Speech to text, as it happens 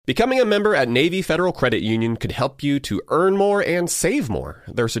Becoming a member at Navy Federal Credit Union could help you to earn more and save more.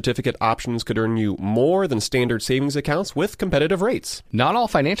 Their certificate options could earn you more than standard savings accounts with competitive rates. Not all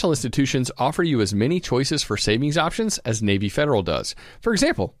financial institutions offer you as many choices for savings options as Navy Federal does. For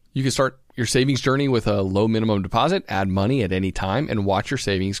example, you can start your savings journey with a low minimum deposit, add money at any time, and watch your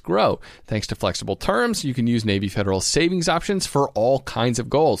savings grow. Thanks to flexible terms, you can use Navy Federal's savings options for all kinds of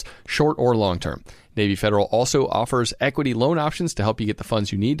goals, short or long term. Navy Federal also offers equity loan options to help you get the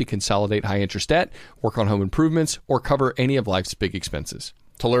funds you need to consolidate high-interest debt, work on home improvements, or cover any of life's big expenses.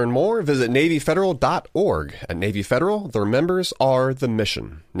 To learn more, visit NavyFederal.org. At Navy Federal, their members are the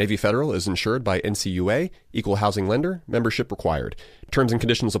mission. Navy Federal is insured by NCUA, Equal Housing Lender, membership required. Terms and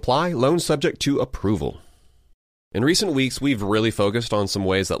conditions apply, loan subject to approval. In recent weeks, we've really focused on some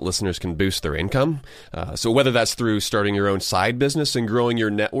ways that listeners can boost their income. So whether that's through starting your own side business and growing your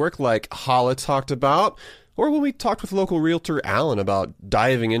network like Hala talked about, or when we talked with local realtor Alan about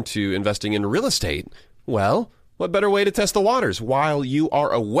diving into investing in real estate, well, what better way to test the waters? While you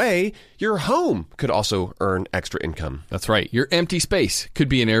are away, your home could also earn extra income. That's right. Your empty space could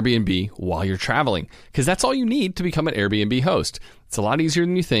be an Airbnb while you're traveling, because that's all you need to become an Airbnb host. It's a lot easier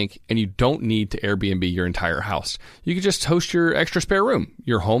than you think, and you don't need to Airbnb your entire house. You could just host your extra spare room.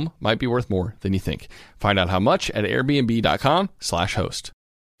 Your home might be worth more than you think. Find out how much at airbnb.com/host.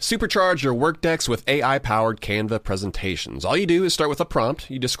 Supercharge your work decks with AI-powered Canva presentations. All you do is start with a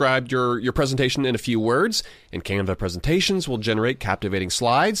prompt. You describe your presentation in a few words, and Canva presentations will generate captivating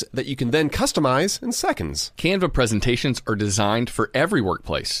slides that you can then customize in seconds. Canva presentations are designed for every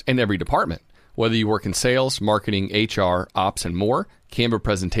workplace and every department. Whether you work in sales, marketing, HR, ops, and more, Canva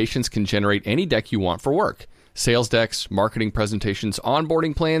presentations can generate any deck you want for work. Sales decks, marketing presentations,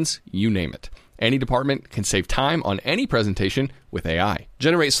 onboarding plans, you name it. Any department can save time on any presentation with AI.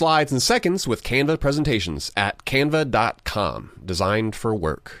 Generate slides in seconds with Canva presentations at canva.com, designed for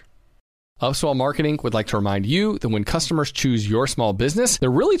work. Upswell Marketing would like to remind you that when customers choose your small business,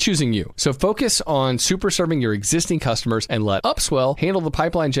 they're really choosing you. So focus on super serving your existing customers and let Upswell handle the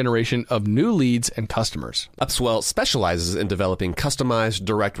pipeline generation of new leads and customers. Upswell specializes in developing customized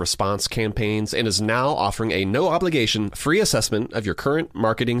direct response campaigns and is now offering a no-obligation free assessment of your current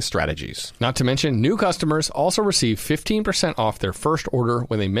marketing strategies. Not to mention, new customers also receive 15% off their first order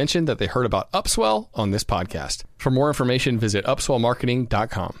when they mention that they heard about Upswell on this podcast. For more information, visit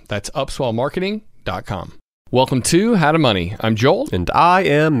upswellmarketing.com. That's upswellmarketing.com. Welcome to How to Money. I'm Joel. And I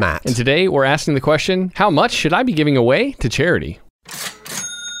am Matt. And today we're asking the question, how much should I be giving away to charity?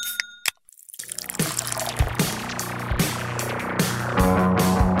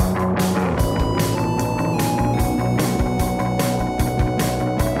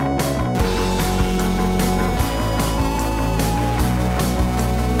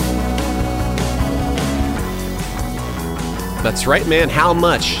 That's right, man. How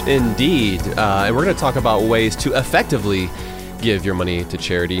much, indeed. And we're going to talk about ways to effectively give your money to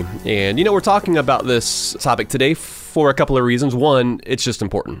charity. And, we're talking about this topic today for a couple of reasons. One, it's just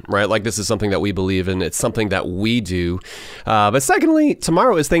important, right? Like, this is something that we believe in. It's something that we do. But secondly,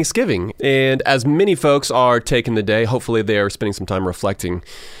 tomorrow is Thanksgiving. And as many folks are taking the day, hopefully they are spending some time reflecting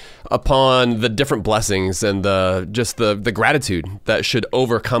upon the different blessings and the gratitude that should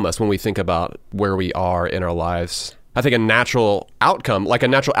overcome us when we think about where we are in our lives. I think a natural outcome, like a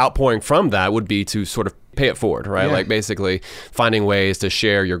natural outpouring from that, would be to sort of pay it forward, right? Yeah. Like basically finding ways to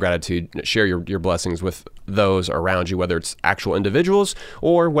share your gratitude, share your blessings with those around you, whether it's actual individuals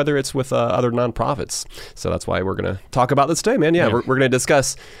or whether it's with other nonprofits. So that's why we're going to talk about this today, man. Yeah. We're going to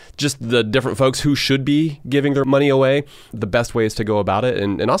discuss just the different folks who should be giving their money away, the best ways to go about it,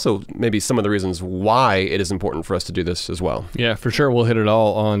 and also maybe some of the reasons why it is important for us to do this as well. Yeah, for sure. We'll hit it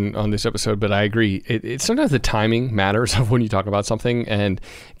all on this episode, but I agree. Sometimes the timing matters of when you talk about something, and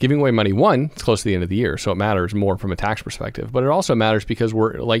giving away money, one, it's close to the end of the year, so it matters more from a tax perspective, but it also matters because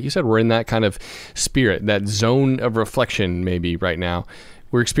we're, like you said, we're in that kind of spirit, that zone of reflection maybe right now.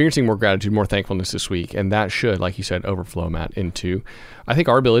 We're experiencing more gratitude, more thankfulness this week, and that should, like you said, overflow, Matt, into, I think,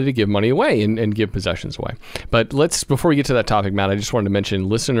 our ability to give money away and give possessions away. But before we get to that topic, Matt, I just wanted to mention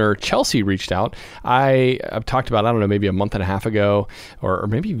listener Chelsea reached out. I've talked about, I don't know, maybe a month and a half ago, or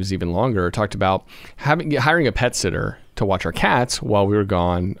maybe it was even longer, talked about hiring a pet sitter to watch our cats while we were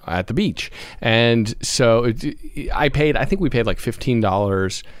gone at the beach. And so I think we paid like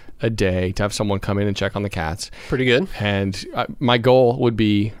 $15 a day to have someone come in and check on the cats. Pretty good. And my goal would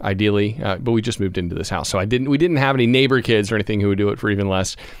be ideally, but we just moved into this house, so we didn't have any neighbor kids or anything who would do it for even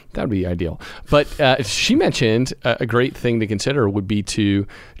less. That would be ideal. But she mentioned a great thing to consider would be to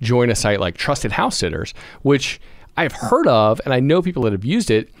join a site like Trusted House Sitters, which I've heard of, and I know people that have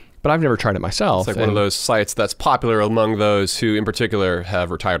used it. but I've never tried it myself. It's like one of those sites that's popular among those who, in particular,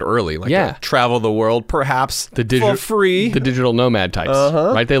 have retired early. Like to travel the world, perhaps for free. The digital nomad types,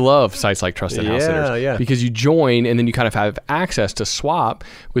 right? They love sites like Trusted House Sitters because you join and then you kind of have access to swap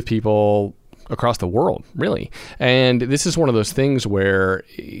with people across the world, really. And this is one of those things where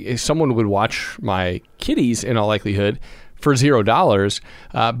if someone would watch my kitties, in all likelihood, for $0.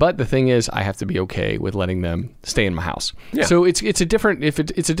 But the thing is, I have to be okay with letting them stay in my house. Yeah. So it's a different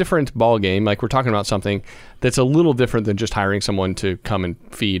it's a different ball game. Like we're talking about something that's a little different than just hiring someone to come and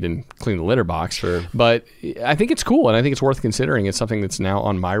feed and clean the litter box. Sure. But I think it's cool, and I think it's worth considering. It's something that's now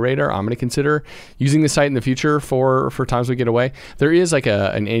on my radar. I'm going to consider using the site in the future for times we get away. There is like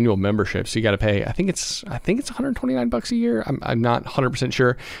an annual membership, so you got to pay. I think it's $129 a year. I'm not 100%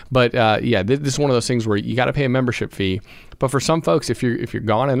 sure, but this is one of those things where you got to pay a membership fee. But for some folks, if you're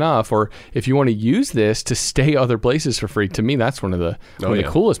gone enough, or if you want to use this to stay other places for free, to me that's one of the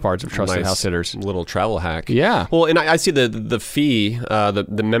coolest parts of Trusted House Sitters. Little travel hack. Yeah. Well, and I see the fee,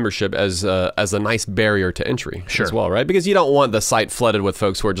 the membership as a nice barrier to entry as well, right? Because you don't want the site flooded with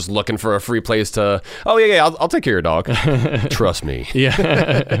folks who are just looking for a free place to. Oh yeah, I'll take care of your dog. Trust me.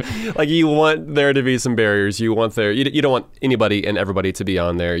 Yeah. Like you want there to be some barriers. You want you don't want anybody and everybody to be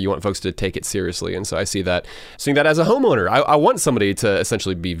on there. You want folks to take it seriously, and so I see that. Seeing that as a homeowner. I want somebody to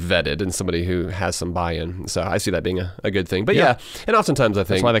essentially be vetted and somebody who has some buy-in. So I see that being a good thing. But yeah, and oftentimes I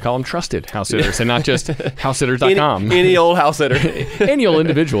think... That's why they call them Trusted House Sitters and not just housesitters.com. Any old house sitter. Any old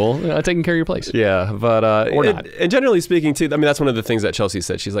individual taking care of your place. Yeah, but... or not. And generally speaking, too, I mean, that's one of the things that Chelsea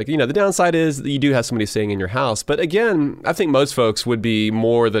said. She's like, the downside is that you do have somebody staying in your house. But again, I think most folks would be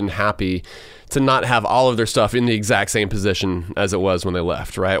more than happy to not have all of their stuff in the exact same position as it was when they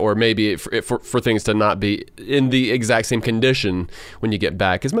left, right? Or maybe for things to not be in the exact same condition when you get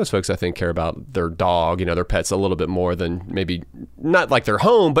back. Because most folks, I think, care about their dog, their pets a little bit more than maybe, not like their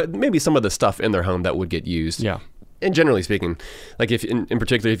home, but maybe some of the stuff in their home that would get used. Yeah. And generally speaking, like if in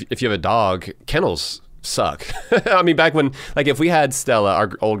particular, if you have a dog, kennels suck. I mean, back when, like, if we had Stella, our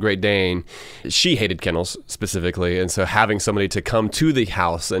old Great Dane, she hated kennels specifically, and so having somebody to come to the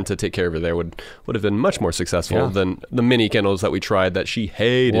house and to take care of her there would have been much more successful than the mini kennels that we tried that she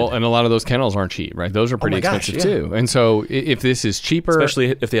hated. Well, and a lot of those kennels aren't cheap, right? Those are pretty expensive too. And so if this is cheaper,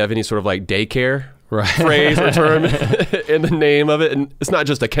 especially if they have any sort of like daycare phrase or term in the name of it, and it's not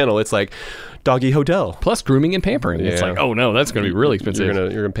just a kennel, it's like doggy hotel plus grooming and pampering. It's like, oh no, that's going to be really expensive. You're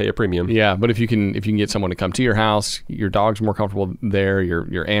gonna pay a premium. Yeah, but if you can get someone to come to your house, your dog's more comfortable there,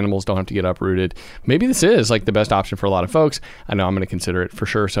 your animals don't have to get uprooted. Maybe this is like the best option for a lot of folks. I know I'm going to consider it for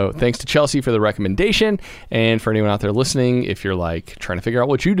sure. So thanks to Chelsea for the recommendation, and for anyone out there listening, if you're like trying to figure out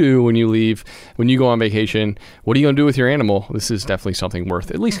what you do when you go on vacation, what are you going to do with your animal? This is definitely something worth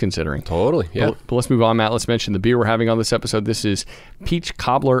at least considering. Totally. Yeah. But let's move on, Matt. Let's mention the beer we're having on this episode. This is Peach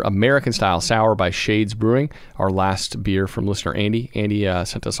Cobbler American Style Sour by Shades Brewing, our last beer from listener Andy. Andy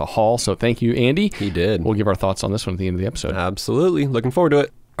sent us a haul, so thank you, Andy. He did. We'll give our thoughts on this one at the end of the episode. Absolutely. Looking forward to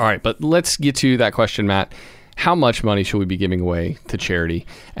it. All right, but let's get to that question, Matt. How much money should we be giving away to charity?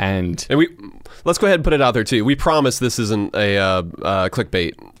 And let's go ahead and put it out there, too. We promise this isn't a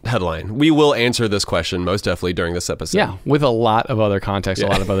clickbait headline. We will answer this question most definitely during this episode. Yeah, with a lot of other context, a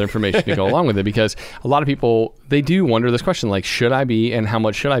lot of other information to go along with it, because a lot of people, they do wonder this question, like, should I be, and how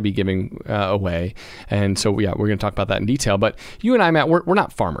much should I be giving away? And so, yeah, we're going to talk about that in detail. But you and I, Matt, we're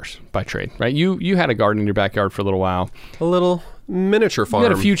not farmers by trade, right? You had a garden in your backyard for a little while. A little miniature farm. You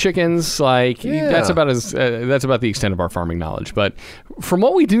had a few chickens, that's about the extent of our farming knowledge. But from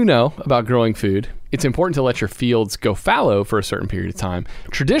what we do know about growing food, it's important to let your fields go fallow for a certain period of time.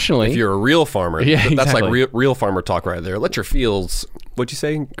 Traditionally, if you're a real farmer, that's exactly. like real farmer talk right there. Let your fields, what'd you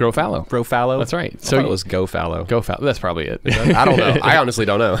say? Grow fallow. Grow fallow? That's right. So it was go fallow. Go fallow. That's probably it. I don't know. I honestly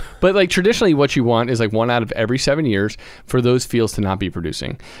don't know. But like traditionally what you want is like 1 out of every 7 years for those fields to not be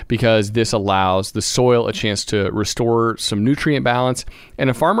producing, because this allows the soil a chance to restore some nutrient balance. And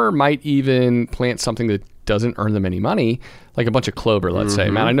a farmer might even plant something that doesn't earn them any money, like a bunch of clover, let's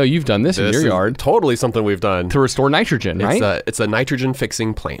say. Matt, I know you've done this in your yard. Totally something we've done. To restore nitrogen, right? It's a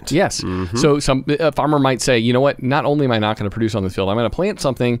nitrogen-fixing plant. Yes. Mm-hmm. So a farmer might say, you know what, not only am I not going to produce on the field, I'm going to plant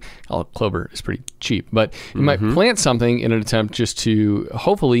something. Clover is pretty cheap, but you might plant something in an attempt just to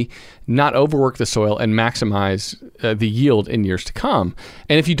hopefully not overwork the soil and maximize the yield in years to come.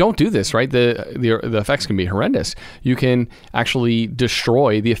 And if you don't do this, right, the effects can be horrendous. You can actually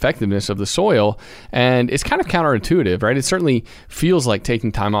destroy the effectiveness of the soil, and it's kind of counterintuitive, right? It's certainly certainly feels like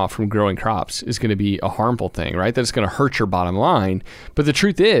taking time off from growing crops is going to be a harmful thing, right? That it's going to hurt your bottom line. But the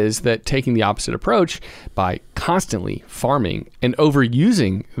truth is that taking the opposite approach by constantly farming and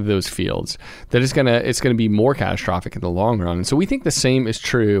overusing those fields, that it's going to be more catastrophic in the long run. And so we think the same is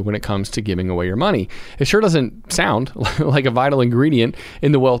true when it comes to giving away your money. It sure doesn't sound like a vital ingredient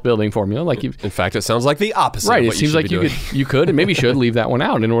in the wealth building formula. Like in fact, it sounds like the opposite. Right. Of It what seems like you could and maybe should leave that one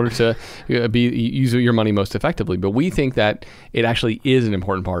out in order to use your money most effectively. But we think that it actually is an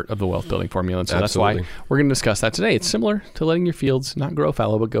important part of the wealth building formula. And so Absolutely. That's why we're going to discuss that today. It's similar to letting your fields not grow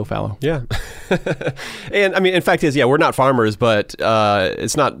fallow, but go fallow. Yeah. And I mean, in fact, we're not farmers, but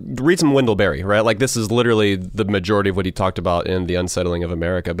it's not, read some Wendell Berry, right? Like this is literally the majority of what he talked about in The Unsettling of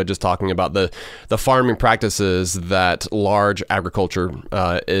America, but just talking about the farming practices that large agriculture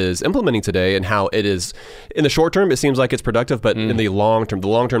is implementing today and how it is, in the short term, it seems like it's productive, but in the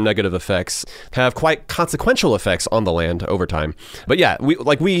long-term negative effects have quite consequential effects on the land over time. But yeah,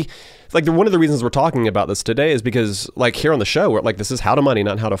 one of the reasons we're talking about this today is because, like, here on the show, we're like, this is how to money,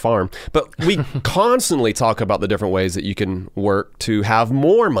 not how to farm. But we constantly talk about the different ways that you can work to have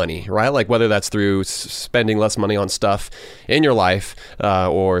more money, right? Like whether that's through spending less money on stuff in your life,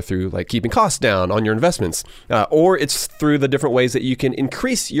 or through like keeping costs down on your investments, or it's through the different ways that you can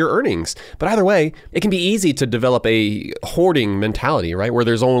increase your earnings. But either way, it can be easy to develop a hoarding mentality, right? Where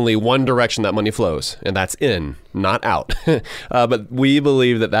there's only one direction that money flows, and that's in, not out. But we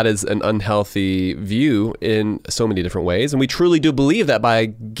believe that is an unhealthy view in so many different ways. And we truly do believe that by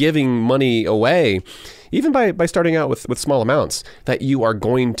giving money away, even by starting out with small amounts, that you are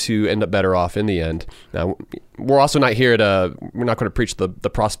going to end up better off in the end. Now, we're also not here we're not going to preach the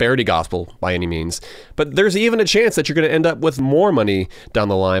prosperity gospel by any means, but there's even a chance that you're going to end up with more money down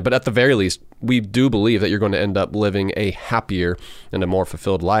the line. But at the very least, we do believe that you're going to end up living a happier and a more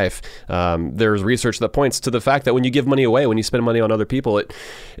fulfilled life. There's research that points to the fact that when you give money away, when you spend money on other people, it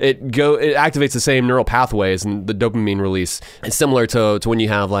activates the same neural pathways, and the dopamine release is similar to when you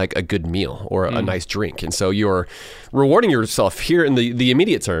have like a good meal or a nice drink. And so you're rewarding yourself here in the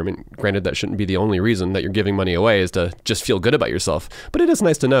immediate term. And granted, that shouldn't be the only reason that you're giving money away, is to just feel good about yourself. But it is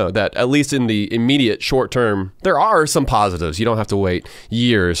nice to know that at least in the immediate short term, there are some positives. You don't have to wait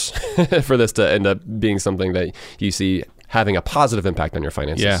years for this to end up being something that you see having a positive impact on your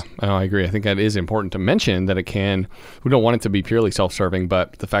finances. Yeah, I agree. I think that is important to mention, that we don't want it to be purely self-serving,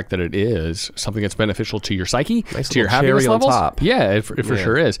 but the fact that it is something that's beneficial to your psyche, nice to your happiness levels. Top. Yeah, it for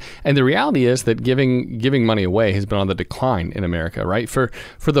sure is. And the reality is that giving money away has been on the decline in America, right? For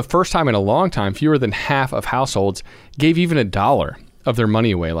the first time in a long time, fewer than half of households gave even $1 of their money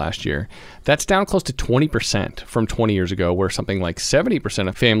away last year. That's down close to 20% from 20 years ago, where something like 70%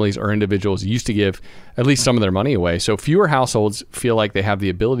 of families or individuals used to give at least some of their money away. So fewer households feel like they have the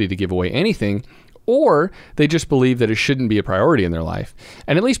ability to give away anything, or they just believe that it shouldn't be a priority in their life.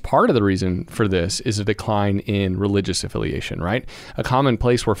 And at least part of the reason for this is a decline in religious affiliation, right? A common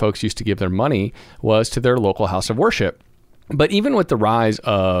place where folks used to give their money was to their local house of worship. But even with the rise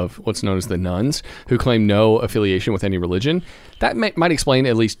of what's known as the nuns, who claim no affiliation with any religion, that might explain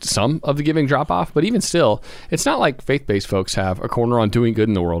at least some of the giving drop-off. But even still, it's not like faith-based folks have a corner on doing good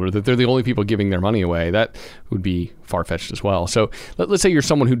in the world, or that they're the only people giving their money away. That would be far-fetched as well. So let's say you're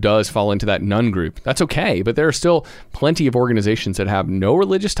someone who does fall into that nun group. That's okay, but there are still plenty of organizations that have no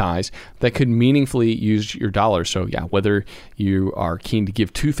religious ties that could meaningfully use your dollars. So yeah, whether you are keen to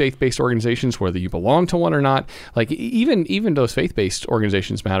give to faith-based organizations, whether you belong to one or not, like even those faith-based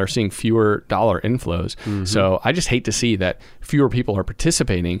organizations matter, seeing fewer dollar inflows. Mm-hmm. So I just hate to see that fewer people are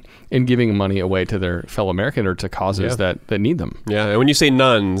participating in giving money away to their fellow American or to causes that need them. Yeah, and when you say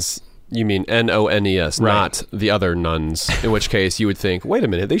nuns, you mean N-O-N-E-S, right. Not the other nuns, in which case you would think, wait a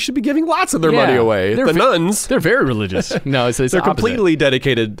minute, they should be giving lots of their money away. The nuns. They're very religious. No, it's they're opposite. Completely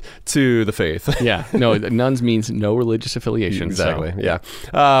dedicated to the faith. Yeah, no, nuns means no religious affiliation. Exactly, yeah.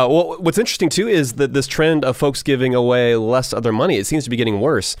 Well, what's interesting too is that this trend of folks giving away less of their money, it seems to be getting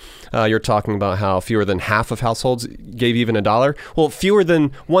worse. You're talking about how fewer than half of households gave even $1. Well, fewer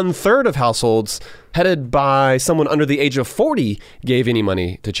than 1/3 of households headed by someone under the age of 40 gave any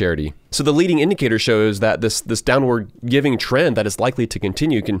money to charity. So the leading indicator shows that this downward giving trend that is likely to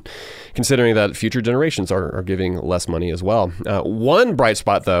continue, considering that future generations are giving less money as well. One bright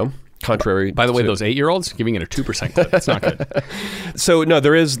spot, though, contrary. By the way, those 8-year-olds giving it a 2% clip. That's not good. So no,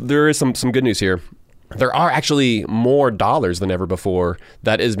 there is some good news here. There are actually more dollars than ever before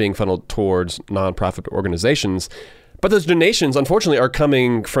that is being funneled towards nonprofit organizations. But those donations, unfortunately, are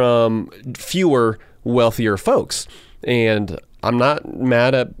coming from fewer wealthier folks. And I'm not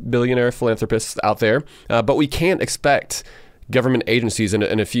mad at billionaire philanthropists out there, but we can't expect government agencies and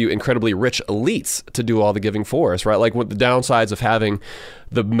a few incredibly rich elites to do all the giving for us, right? Like what the downsides of having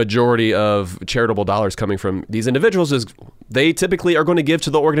the majority of charitable dollars coming from these individuals is they typically are going to give to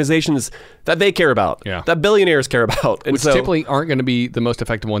the organizations that they care about, that billionaires care about. And which typically aren't going to be the most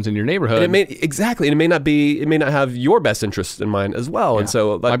effective ones in your neighborhood. And it may not have your best interests in mind as well. And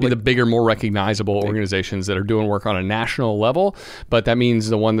so might be the bigger, more recognizable organizations that are doing work on a national level, but that means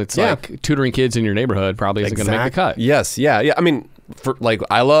the one that's like tutoring kids in your neighborhood probably isn't going to make the cut. Yes. Yeah. I mean,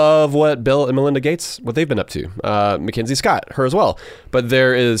 I love what Bill and Melinda Gates, what they've been up to. Mackenzie Scott, her as well. But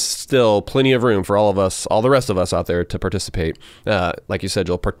there is still plenty of room for all of us, all the rest of us out there to participate. Like you said,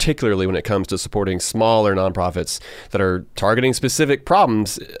 Joel, particularly when it comes to supporting smaller nonprofits that are targeting specific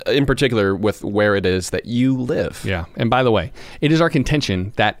problems, in particular with where it is that you live. Yeah. And by the way, it is our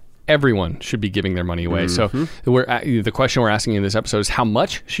contention that everyone should be giving their money away. So the question we're asking in this episode is, how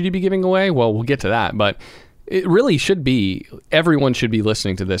much should you be giving away? Well, we'll get to that. But it really should be, everyone should be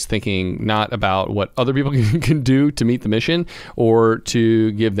listening to this thinking not about what other people can do to meet the mission or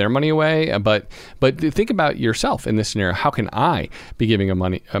to give their money away, but think about yourself in this scenario. How can I be giving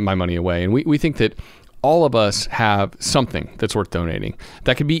my money away? And we think that all of us have something that's worth donating.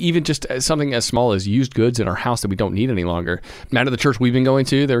 That could be even just something as small as used goods in our house that we don't need any longer. Matt, at the church we've been going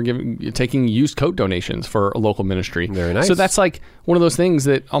to, they're taking used coat donations for a local ministry. Very nice. So that's like one of those things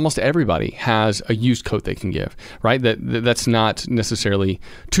that almost everybody has a used coat they can give, right? That's not necessarily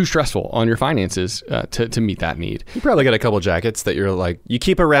too stressful on your finances to meet that need. You probably got a couple jackets that you're like, you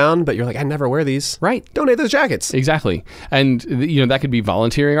keep around, but you're like, I never wear these. Right. Donate those jackets. Exactly. And that could be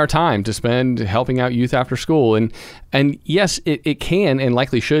volunteering our time to spend helping out youth after school. And yes, it can and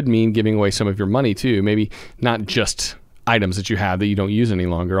likely should mean giving away some of your money too. Maybe not just items that you have that you don't use any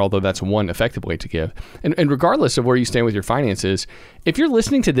longer, although that's one effective way to give. And regardless of where you stand with your finances, if you're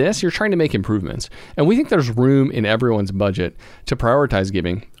listening to this, you're trying to make improvements. And we think there's room in everyone's budget to prioritize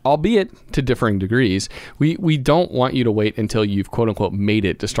giving, albeit to differing degrees. We don't want you to wait until you've quote unquote made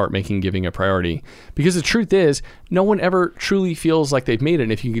it to start making giving a priority. Because the truth is, no one ever truly feels like they've made it.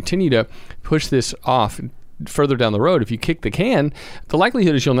 And if you continue to push this off further down the road, if you kick the can, the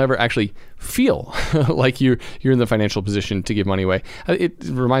likelihood is you'll never actually feel like you're in the financial position to give money away. It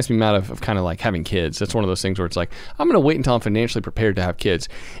reminds me, Matt, of kind of like having kids. That's one of those things where it's like, I'm going to wait until I'm financially prepared to have kids.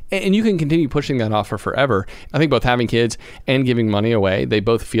 And you can continue pushing that off for forever. I think both having kids and giving money away, they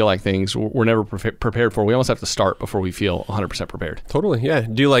both feel like things we're never prepared for. We almost have to start before we feel 100% prepared. Totally, yeah.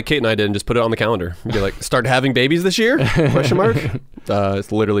 Do like Kate and I did and just put it on the calendar. Be like, start having babies this year? Question mark.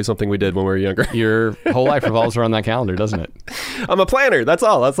 It's literally something we did when we were younger. Your whole life revolves around that calendar, doesn't it? I'm a planner. That's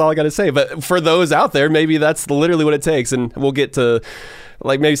all I got to say. But for those out there, maybe that's literally what it takes. And we'll get to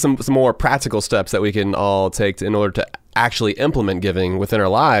like maybe some more practical steps that we can all take in order to actually implement giving within our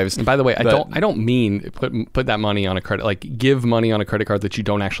lives. And by the way, I don't mean put that money on a credit, like give money on a credit card that you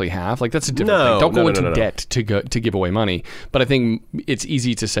don't actually have. Like that's a different thing. Don't go into debt to give away money. But I think it's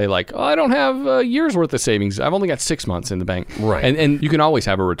easy to say like, oh, I don't have a year's worth of savings. I've only got 6 months in the bank. Right. And you can always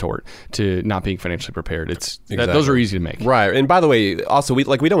have a retort to not being financially prepared. Those are easy to make. Right. And by the way, also we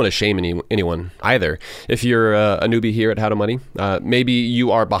don't want to shame anyone either. If you're a newbie here at How to Money, maybe you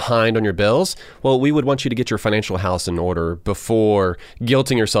are behind on your bills. Well, we would want you to get your financial house in order before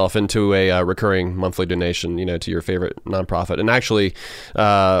guilting yourself into a recurring monthly donation, to your favorite nonprofit. And actually,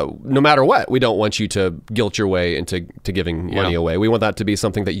 no matter what, we don't want you to guilt your way into giving money away. We want that to be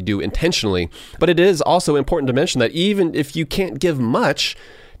something that you do intentionally. But it is also important to mention that even if you can't give much,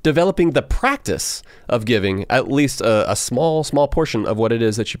 developing the practice of giving at least a small portion of what it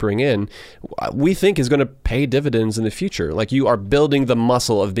is that you bring in, we think is going to pay dividends in the future. Like you are building the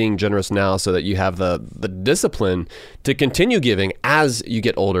muscle of being generous now so that you have the discipline to continue giving as you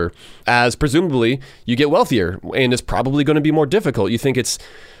get older, as presumably you get wealthier, and it's probably going to be more difficult. You think it's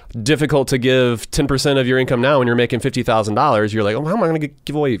difficult to give 10% of your income now when you're making $50,000. You're like, oh, how am I going to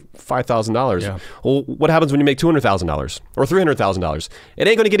give away $5,000? Yeah. Well, what happens when you make $200,000 or $300,000? It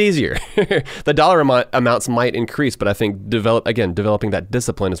ain't going to get easier. The dollar amounts might increase, but I think developing that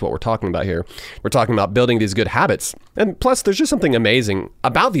discipline is what we're talking about here. We're talking about building these good habits. And plus, there's just something amazing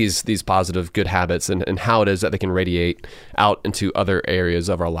about these positive good habits and how it is that they can radiate out into other areas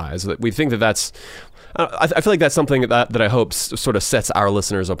of our lives. We think that's I feel like that's something that I hope sort of sets our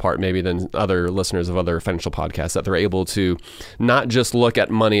listeners apart maybe than other listeners of other financial podcasts, that they're able to not just look at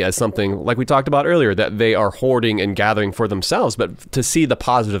money as something like we talked about earlier, that they are hoarding and gathering for themselves, but to see the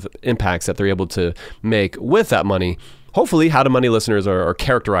positive impacts that they're able to make with that money. Hopefully, How to Money listeners are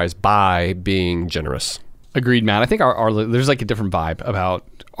characterized by being generous. Agreed, Matt. I think our there's like a different vibe about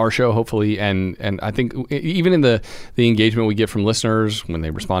our show, hopefully, and I think even in the engagement we get from listeners when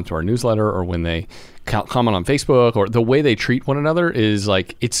they respond to our newsletter or when they comment on Facebook, or the way they treat one another is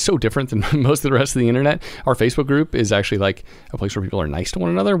like, it's so different than most of the rest of the internet. Our Facebook group is actually like a place where people are nice to one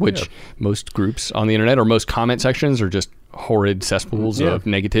another, which most groups on the internet or most comment sections are just horrid cesspools of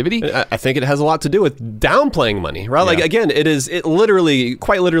negativity. I think it has a lot to do with downplaying money, right? Like, again, it literally,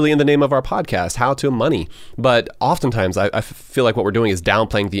 quite literally in the name of our podcast, How to Money. But oftentimes I feel like what we're doing is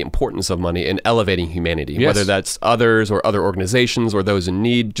downplaying the importance of money and elevating humanity, whether that's others or other organizations or those in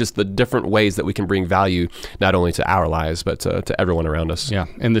need, just the different ways that we can bring value not only to our lives, but to everyone around us. Yeah.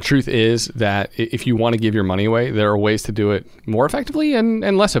 And the truth is that if you want to give your money away, there are ways to do it more effectively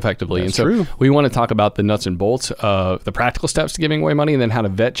and less effectively. That's and so true. We want to talk about the nuts and bolts of the practical steps to giving away money and then how to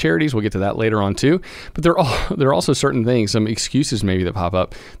vet charities. We'll get to that later on too. But there are also certain things, some excuses maybe that pop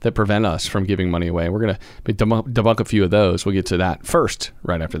up that prevent us from giving money away. We're going to debunk a few of those. We'll get to that first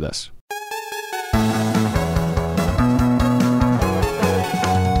right after this.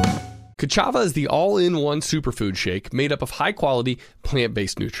 Ka'Chava is the all-in-one superfood shake made up of high-quality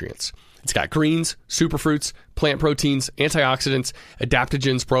plant-based nutrients. It's got greens, superfruits, plant proteins, antioxidants,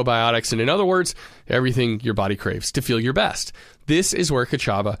 adaptogens, probiotics, and in other words, everything your body craves to feel your best. This is where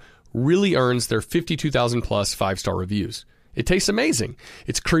Ka'Chava really earns their 52,000 plus 5-star reviews. It tastes amazing.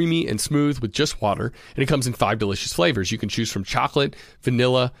 It's creamy and smooth with just water, and it comes in 5 delicious flavors. You can choose from chocolate,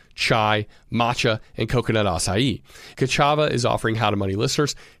 vanilla, chai, matcha, and coconut acai. Ka'Chava is offering How to Money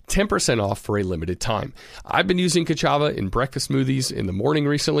listeners 10% off for a limited time. I've been using Ka'Chava in breakfast smoothies in the morning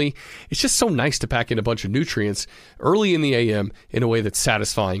recently. It's just so nice to pack in a bunch of nutrients early in the AM in a way that's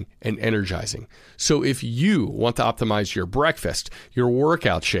satisfying and energizing. So if you want to optimize your breakfast, your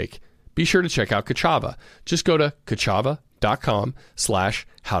workout shake, be sure to check out Ka'Chava. Just go to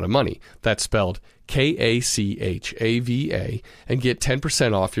kachava.com/howtomoney. That's spelled Kachava and get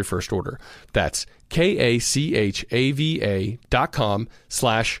 10% off your first order. That's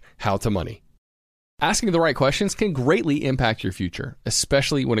kachava.com/howtomoney. Asking the right questions can greatly impact your future,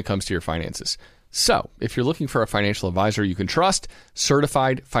 especially when it comes to your finances. So, if you're looking for a financial advisor you can trust,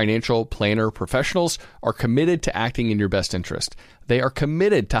 certified financial planner professionals are committed to acting in your best interest. They are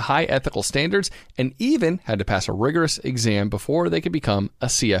committed to high ethical standards and even had to pass a rigorous exam before they could become a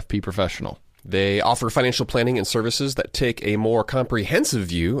CFP professional. They offer financial planning and services that take a more comprehensive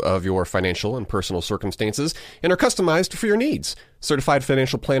view of your financial and personal circumstances and are customized for your needs. Certified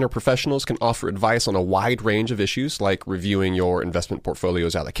financial planner professionals can offer advice on a wide range of issues like reviewing your investment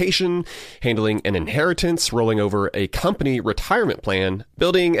portfolio's allocation, handling an inheritance, rolling over a company retirement plan,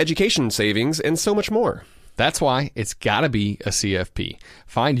 building education savings, and so much more. That's why it's got to be a CFP.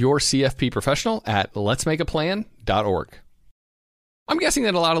 Find your CFP professional at letsmakeaplan.org. I'm guessing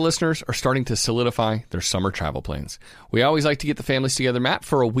that a lot of listeners are starting to solidify their summer travel plans. We always like to get the families together, Matt,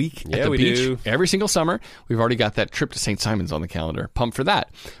 for a week at the beach every single summer. We've already got that trip to St. Simon's on the calendar. Pumped for that.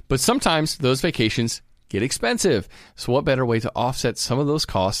 But sometimes those vacations get expensive. So what better way to offset some of those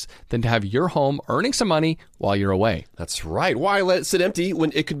costs than to have your home earning some money while you're away? That's right. Why let it sit empty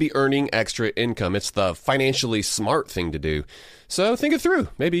when it could be earning extra income? It's the financially smart thing to do. So think it through.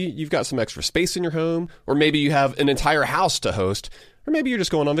 Maybe you've got some extra space in your home, or maybe you have an entire house to host. Or maybe you're just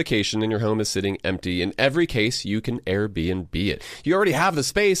going on vacation and your home is sitting empty. In every case, you can Airbnb it. You already have the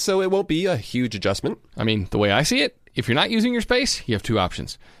space, so it won't be a huge adjustment. I mean, the way I see it, if you're not using your space, you have two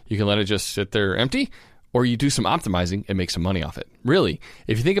options. You can let it just sit there empty, or you do some optimizing and make some money off it. Really,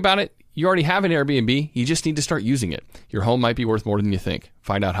 if you think about it, you already have an Airbnb. You just need to start using it. Your home might be worth more than you think.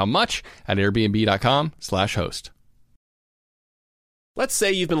 Find out how much at airbnb.com/host. Let's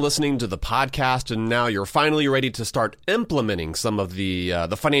say you've been listening to the podcast and now you're finally ready to start implementing some of the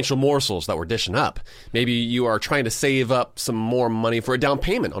financial morsels that we're dishing up. Maybe you are trying to save up some more money for a down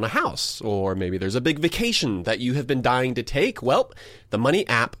payment on a house, or maybe there's a big vacation that you have been dying to take. Well, the money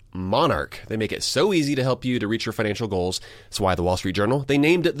app Monarch. They make it so easy to help you to reach your financial goals. That's why the Wall Street Journal, they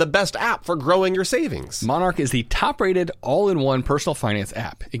named it the best app for growing your savings. Monarch is the top-rated all-in-one personal finance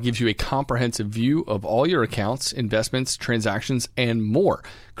app. It gives you a comprehensive view of all your accounts, investments, transactions, and more.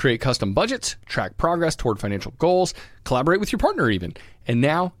 Create custom budgets, track progress toward financial goals, collaborate with your partner even. And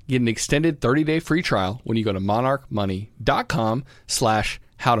now get an extended 30-day free trial when you go to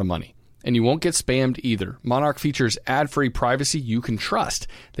monarchmoney.com/howtomoney. And you won't get spammed either. Monarch features ad-free privacy you can trust.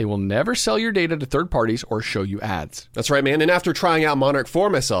 They will never sell your data to third parties or show you ads. That's right, man. And after trying out Monarch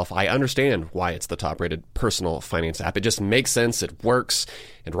for myself, I understand why it's the top-rated personal finance app. It just makes sense. It works.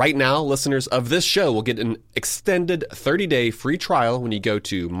 And right now, listeners of this show will get an extended 30-day free trial when you go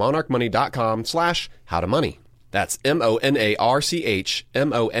to monarchmoney.com/howtomoney. That's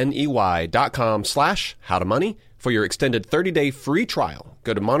monarchmoney.com/howtomoney for your extended 30-day free trial.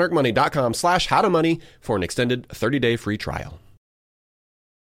 Go to monarchmoney.com/howtomoney for an extended 30-day free trial.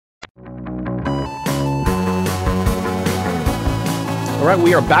 All right,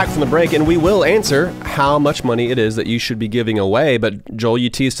 we are back from the break, and we will answer how much money it is that you should be giving away. But Joel, you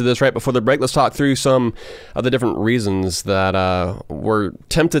teased to this right before the break. Let's talk through some of the different reasons that we're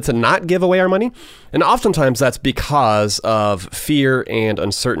tempted to not give away our money. And oftentimes that's because of fear and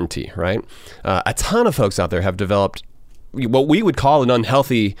uncertainty, right? A ton of folks out there have developed what we would call an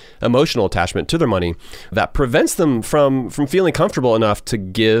unhealthy emotional attachment to their money that prevents them from feeling comfortable enough to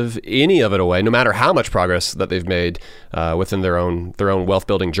give any of it away, no matter how much progress that they've made within their own wealth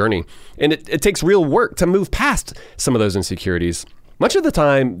building journey. And it takes real work to move past some of those insecurities. Much of the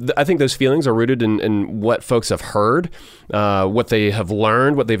time, I think those feelings are rooted in what folks have heard, what they have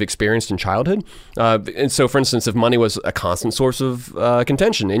learned, what they've experienced in childhood. And so, for instance, if money was a constant source of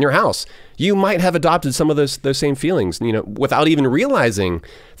contention in your house, you might have adopted some of those same feelings, without even realizing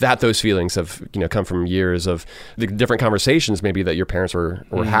that those feelings have, come from years of the different conversations maybe that your parents were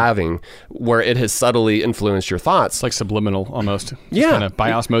having, where it has subtly influenced your thoughts. It's like subliminal almost. Yeah. Kind of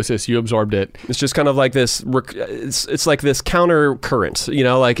by osmosis, you absorbed it. It's just kind of like this, it's like this counter current,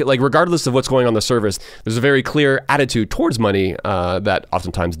 like regardless of what's going on the surface, there's a very clear attitude towards money that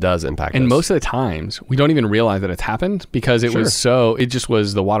oftentimes does impact us. And most of the times, we don't even realize that it's happened because it just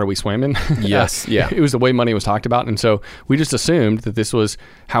was the water we swam in. Yes, yeah. It was the way money was talked about. And so we just assumed that this was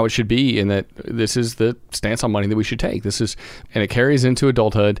how it should be and that this is the stance on money that we should take. And it carries into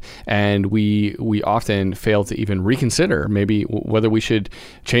adulthood, and we often fail to even reconsider maybe whether we should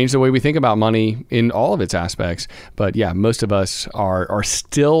change the way we think about money in all of its aspects. But yeah, most of us are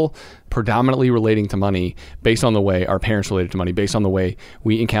still predominantly relating to money based on the way our parents related to money, based on the way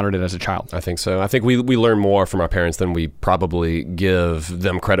we encountered it as a child. I think so. I think we learn more from our parents than we probably give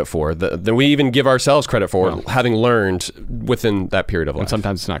them credit for, than we even give ourselves credit for, having learned within that period of life. And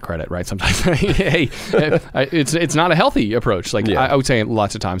sometimes it's not credit, right? Sometimes, hey, it's not a healthy approach. I would say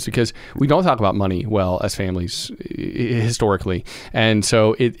lots of times, because we don't talk about money well as families historically. And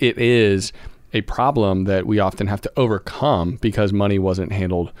so it is a problem that we often have to overcome because money wasn't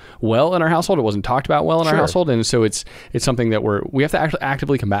handled well in our household. It wasn't talked about well in our household. And so it's something that we have to actually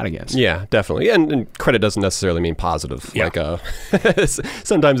actively combat against. Yeah, definitely. And credit doesn't necessarily mean positive. Yeah.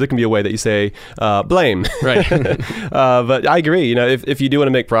 Sometimes it can be a way that you say blame. Right. But I agree, if you do want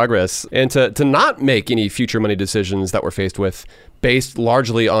to make progress and to not make any future money decisions that we're faced with based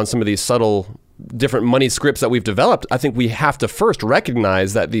largely on some of these subtle different money scripts that we've developed, I think we have to first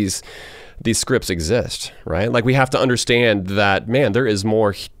recognize that these scripts exist, right? Like, we have to understand that, man, there is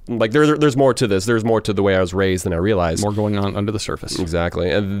more, like there's more to this. There's more to the way I was raised than I realized. More going on under the surface. Exactly.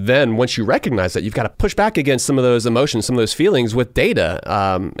 And then once you recognize that, you've got to push back against some of those emotions, some of those feelings with data.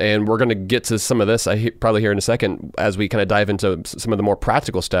 And we're going to get to some of this probably here in a second as we kind of dive into some of the more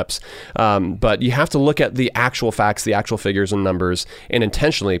practical steps. But you have to look at the actual facts, the actual figures and numbers, and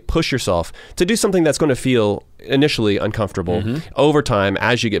intentionally push yourself to do something that's going to feel initially uncomfortable. Over time,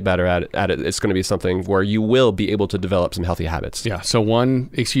 as you get better at it, it's going to be something where you will be able to develop some healthy habits. Yeah. So one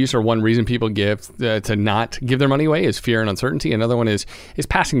excuse or one reason people give to not give their money away is fear and uncertainty. Another one is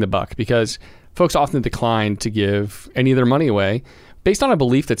passing the buck, because folks often decline to give any of their money away based on a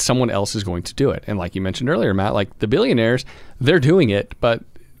belief that someone else is going to do it. And like you mentioned earlier, Matt, like the billionaires, they're doing it, but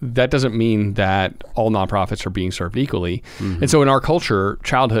that doesn't mean that all nonprofits are being served equally. And so in our culture,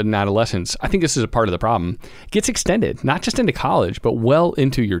 childhood and adolescence, I think this is a part of the problem, gets extended, not just into college, but well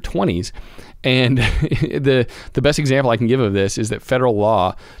into your 20s. And the best example I can give of this is that federal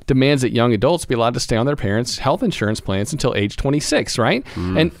law demands that young adults be allowed to stay on their parents' health insurance plans until age 26, right?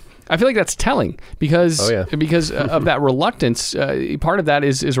 And I feel like that's telling because of that reluctance. Part of that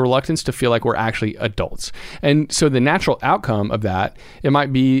is reluctance to feel like we're actually adults. And so the natural outcome of that, it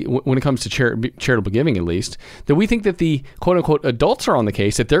might be, when it comes to charitable giving at least, that we think that the quote unquote adults are on the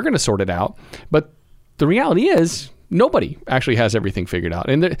case, that they're going to sort it out. But the reality is, nobody actually has everything figured out.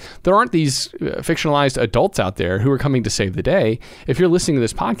 And there aren't these fictionalized adults out there who are coming to save the day. If you're listening to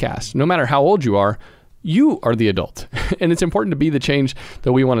this podcast, no matter how old you are the adult. And it's important to be the change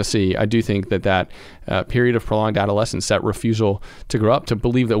that we want to see. I do think that period of prolonged adolescence, that refusal to grow up, to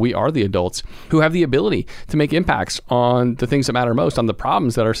believe that we are the adults who have the ability to make impacts on the things that matter most, on the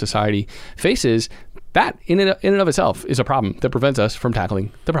problems that our society faces, that in and of itself is a problem that prevents us from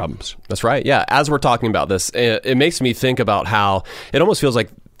tackling the problems. That's right. Yeah. As we're talking about this, it makes me think about how it almost feels like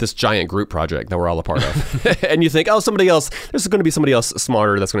this giant group project that we're all a part of. And you think, oh, there's going to be somebody else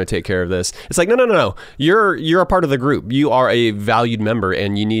smarter that's going to take care of this. It's like, no. You're a part of the group. You are a valued member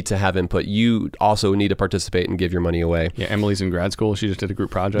and you need to have input. You also need to participate and give your money away. Yeah, Emily's in grad school. She just did a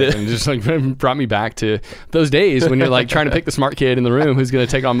group project and just like brought me back to those days when you're like trying to pick the smart kid in the room who's going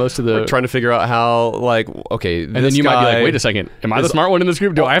to take on most of the... We're trying to figure out how, like, okay, and then you might be like, wait a second, am I the smart one in this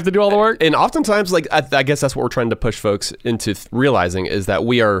group? Do I have to do all the work? And oftentimes, like, I guess that's what we're trying to push folks into realizing is that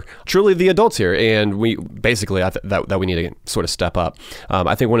we are truly the adults here, and we basically that we need to sort of step up.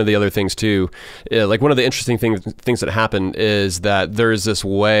 I think one of the other things too, like one of the interesting things that happen is that there is this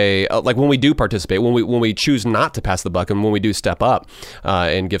way, like when we do participate, when we choose not to pass the buck, and when we do step up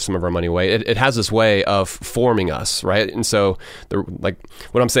and give some of our money away, it has this way of forming us, right? And so, like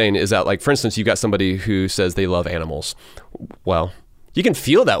what I'm saying is that, like, for instance, you've got somebody who says they love animals. Well, you can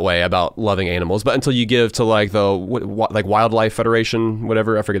feel that way about loving animals, but until you give to like the like Wildlife Federation,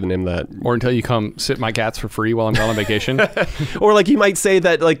 whatever, I forget the name of that, or until you come sit my cats for free while I'm gone on vacation, or like you might say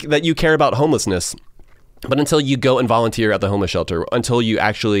that you care about homelessness. But until you go and volunteer at the homeless shelter, until you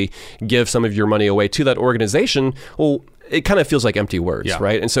actually give some of your money away to that organization, well, it kind of feels like empty words,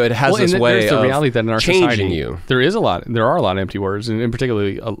 right? And so it has this way of reality that in our society, you. There are a lot of empty words, and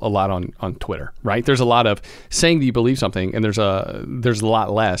particularly a lot on Twitter, right? There's a lot of saying that you believe something, and there's a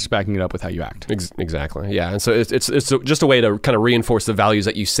lot less backing it up with how you act. Exactly, yeah. And so it's just a way to kind of reinforce the values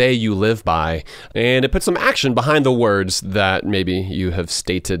that you say you live by, and it puts some action behind the words that maybe you have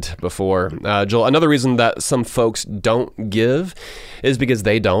stated before. Joel, another reason that some folks don't give is because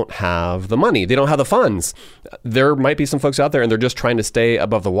they don't have the money. They don't have the funds. There might be some folks out there and they're just trying to stay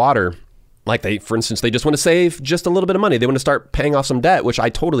above the water. Like for instance, they just want to save just a little bit of money. They want to start paying off some debt, which I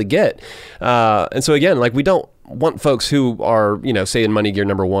totally get. And so again, like we don't want folks who are, say in Money Gear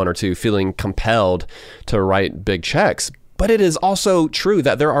number 1 or 2, feeling compelled to write big checks. But it is also true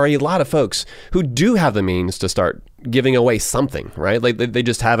that there are a lot of folks who do have the means to start giving away something, right? Like they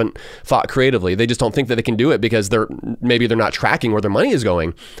just haven't thought creatively. They just don't think that they can do it because maybe they're not tracking where their money is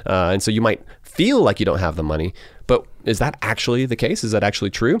going. And so you might feel like you don't have the money, but is that actually the case? Is that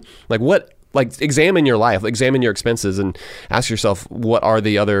actually true? Like examine your life, examine your expenses and ask yourself, what are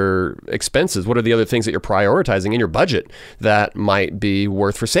the other expenses? What are the other things that you're prioritizing in your budget that might be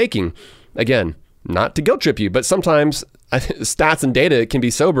worth forsaking? Again, not to guilt trip you, but sometimes stats and data can be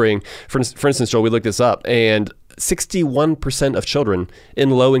sobering. For instance, Joel, we looked this up, and 61% of children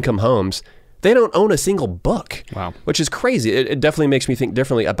in low-income homes, they don't own a single book. Wow. Which is crazy. It definitely makes me think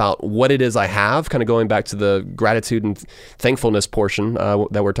differently about what it is I have, kind of going back to the gratitude and thankfulness portion that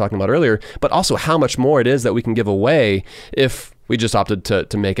we were talking about earlier, but also how much more it is that we can give away if we just opted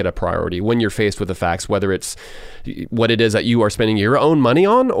to make it a priority when you're faced with the facts, whether it's what it is that you are spending your own money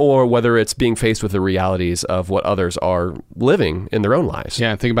on or whether it's being faced with the realities of what others are living in their own lives.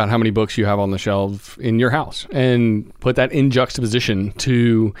 Yeah, think about how many books you have on the shelf in your house and put that in juxtaposition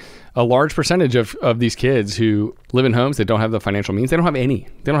to a large percentage of these kids who live in homes that don't have the financial means. They don't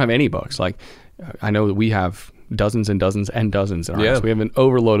have any books. Like, I know that we have dozens and dozens and dozens in our house. We have an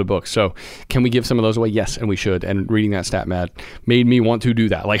overload of books. So can we give some of those away? Yes, and we should. And reading that stat, Matt, made me want to do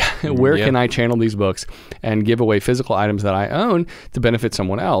that. Like, where can I channel these books and give away physical items that I own to benefit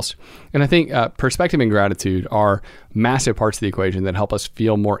someone else? And I think perspective and gratitude are massive parts of the equation that help us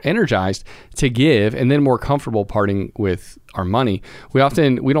feel more energized to give and then more comfortable parting with our money. We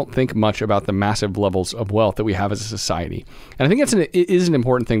don't think much about the massive levels of wealth that we have as a society. And I think it is an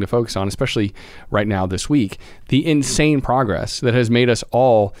important thing to focus on, especially right now this week, the insane progress that has made us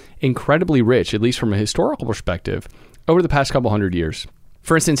all incredibly rich, at least from a historical perspective, over the past couple hundred years.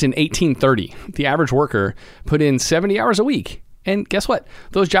 For instance, in 1830, the average worker put in 70 hours a week. And guess what?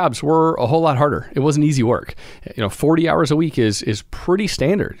 Those jobs were a whole lot harder. It wasn't easy work. 40 hours a week is pretty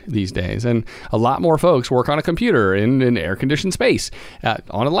standard these days. And a lot more folks work on a computer in an air-conditioned space,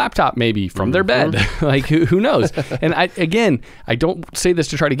 on a laptop maybe from their bed. Like, who knows? And I don't say this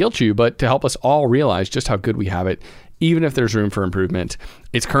to try to guilt you, but to help us all realize just how good we have it, even if there's room for improvement.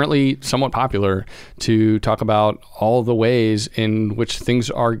 It's currently somewhat popular to talk about all the ways in which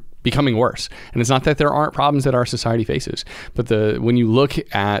things are becoming worse. And it's not that there aren't problems that our society faces, but when you look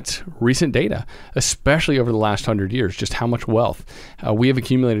at recent data, especially over the last 100 years, just how much wealth we have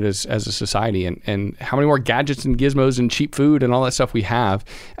accumulated as a society and how many more gadgets and gizmos and cheap food and all that stuff we have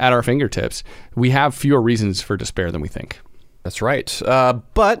at our fingertips, we have fewer reasons for despair than we think. That's right.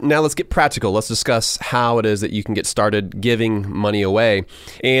 But now let's get practical. Let's discuss how it is that you can get started giving money away.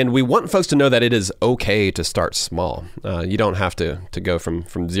 And we want folks to know that it is okay to start small. You don't have to go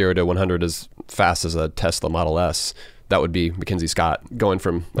from 0 to 100 as fast as a Tesla Model S. that would be Mackenzie Scott going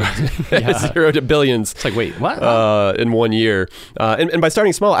from zero to billions. It's like, wait, what? In 1 year. And by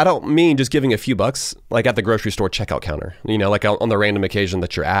starting small, I don't mean just giving a few bucks, like at the grocery store checkout counter, like on the random occasion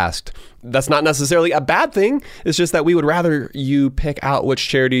that you're asked. That's not necessarily a bad thing. It's just that we would rather you pick out which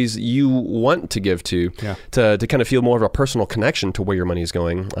charities you want to give to kind of feel more of a personal connection to where your money is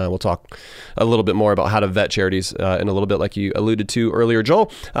going. We'll talk a little bit more about how to vet charities in a little bit, like you alluded to earlier,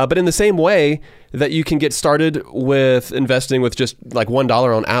 Joel. But in the same way that you can get started with investing with just like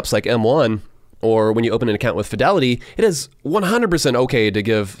 $1 on apps like M1, or when you open an account with Fidelity, it is 100% okay to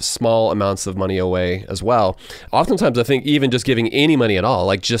give small amounts of money away as well. Oftentimes, I think even just giving any money at all,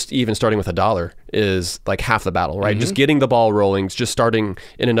 like just even starting with $1, is like half the battle, right? Just getting the ball rolling, just starting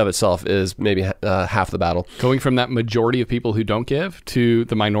in and of itself is maybe half the battle. Going from that majority of people who don't give to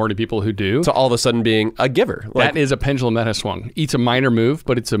the minority of people who do. To all of a sudden being a giver. That is a pendulum that has swung. It's a minor move,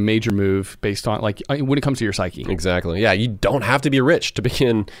 but it's a major move based on when it comes to your psyche. Exactly. Yeah, you don't have to be rich to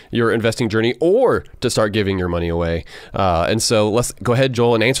begin your investing journey or to start giving your money away. And so let's go ahead,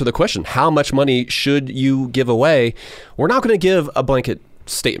 Joel, and answer the question. How much money should you give away? We're not going to give a blanket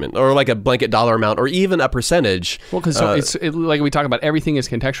statement or like a blanket dollar amount or even a percentage. Well, because like we talk about, everything is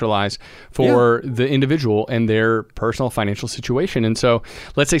contextualized for the individual and their personal financial situation. And so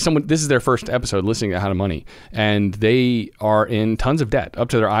let's say this is their first episode listening to How to Money, and they are in tons of debt up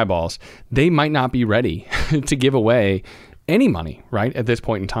to their eyeballs. They might not be ready to give away any money, right, at this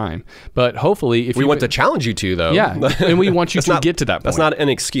point in time. But hopefully, if we want to challenge you to, though. Yeah, and we want you to get to that point. That's not an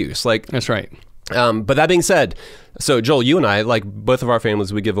excuse. That's right. But that being said, so Joel, you and I, like both of our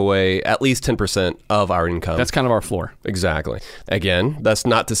families, we give away at least 10% of our income. That's kind of our floor. Exactly. Again, that's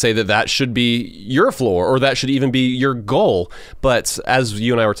not to say that should be your floor or that should even be your goal. But as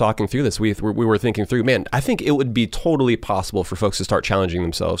you and I were talking through this, we were thinking through, man, I think it would be totally possible for folks to start challenging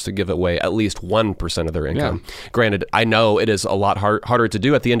themselves to give away at least 1% of their income. Yeah. Granted, I know it is a lot harder to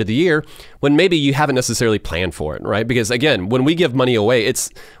do at the end of the year when maybe you haven't necessarily planned for it, right? Because again, when we give money away,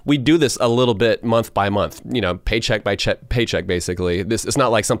 we do this a little bit month by month, paycheck by paycheck, basically. It's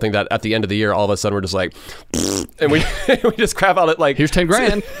not like something that at the end of the year, all of a sudden we're just like, and we just crap out it like, here's 10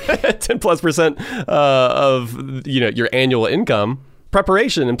 grand, 10+% of your annual income.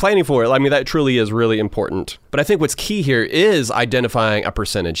 Preparation and planning for it. I mean, that truly is really important. But I think what's key here is identifying a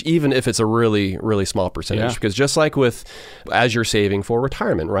percentage, even if it's a really, really small percentage. Because just like as you're saving for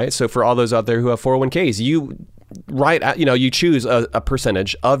retirement, right? So for all those out there who have 401ks, you choose a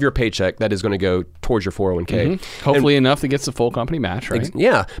percentage of your paycheck that is going to go towards your 401k. Hopefully enough that gets the full company match, right?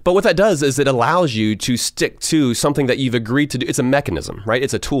 Yeah. But what that does is it allows you to stick to something that you've agreed to do. It's a mechanism, right?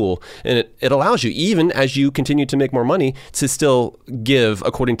 It's a tool. And it allows you, even as you continue to make more money, to still give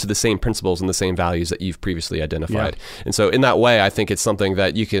according to the same principles and the same values that you've previously identified. Yeah. And so in that way, I think it's something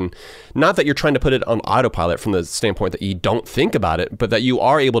that you can, not that you're trying to put it on autopilot from the standpoint that you don't think about it, but that you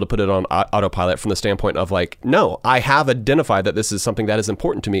are able to put it on autopilot from the standpoint of like, no, I have identified that this is something that is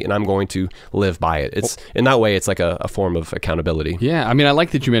important to me and I'm going to live by it. It's in that way, it's like a form of accountability. Yeah. I mean, I like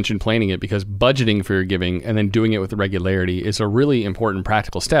that you mentioned planning it, because budgeting for your giving and then doing it with regularity is a really important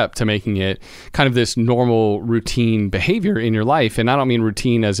practical step to making it kind of this normal routine behavior in your life. And I don't mean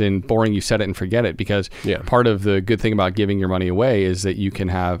routine as in boring, you set it and forget it, because part of the good thing about giving your money away is that you can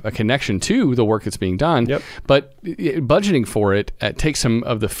have a connection to the work that's being done. Yep. But budgeting for it takes some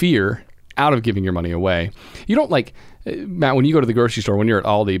of the fear out of giving your money away. You don't Matt, when you go to the grocery store, when you're at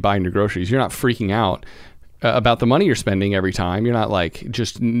Aldi buying your groceries, you're not freaking out about the money you're spending every time. You're not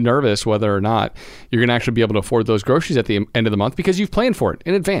just nervous whether or not you're going to actually be able to afford those groceries at the end of the month, because you've planned for it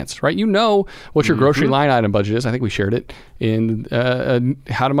in advance, right? You know what your grocery line item budget is. I think we shared it in a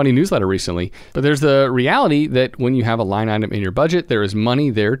How to Money newsletter recently. But there's the reality that when you have a line item in your budget, there is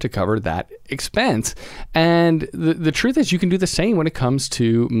money there to cover that expense. And the truth is, you can do the same when it comes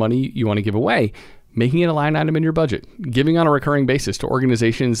to money you want to give away. Making it a line item in your budget, giving on a recurring basis to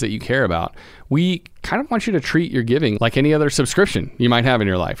organizations that you care about. We kind of want you to treat your giving like any other subscription you might have in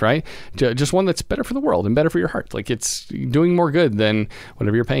your life, right? Just one that's better for the world and better for your heart. Like it's doing more good than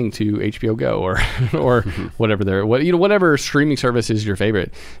whatever you're paying to HBO Go or whatever streaming service is your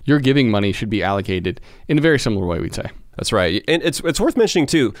favorite. Your giving money should be allocated in a very similar way, we'd say. That's right. And it's worth mentioning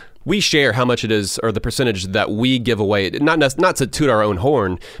too, we share how much it is, or the percentage that we give away. Not to toot our own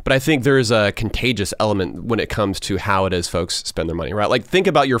horn, but I think there is a contagious element when it comes to how it is folks spend their money, right? Like think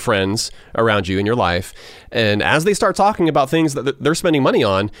about your friends around you in your life, and as they start talking about things that they're spending money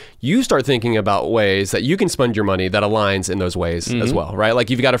on, you start thinking about ways that you can spend your money that aligns in those ways as well, right?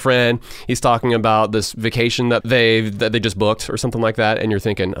 Like you've got a friend, he's talking about this vacation that they just booked or something like that, and you're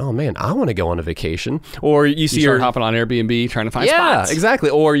thinking, oh man, I want to go on a vacation. Or you start hopping on Airbnb trying to find Yeah, spots. exactly.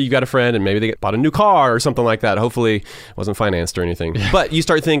 Or you got a friend and maybe they bought a new car or something like that. Hopefully it wasn't financed or anything. But you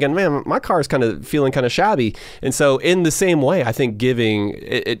start thinking, man, my car is kind of feeling kind of shabby. And so in the same way, I think giving,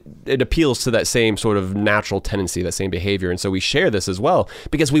 it appeals to that same sort of natural tendency, that same behavior. And so we share this as well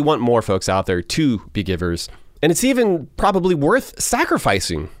because we want more folks out there to be givers. And it's even probably worth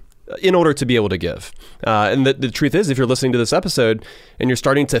sacrificing in order to be able to give. And the truth is, if you're listening to this episode and you're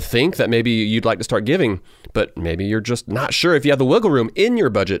starting to think that maybe you'd like to start giving, but maybe you're just not sure if you have the wiggle room in your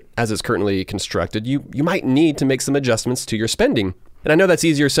budget as it's currently constructed, you might need to make some adjustments to your spending. And I know that's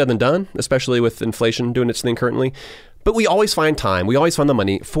easier said than done, especially with inflation doing its thing currently. But we always find time, we always find the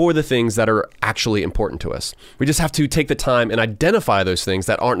money for the things that are actually important to us. We just have to take the time and identify those things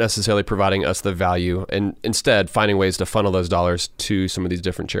that aren't necessarily providing us the value, and instead finding ways to funnel those dollars to some of these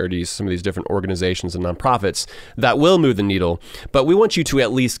different charities, some of these different organizations and nonprofits that will move the needle. But we want you to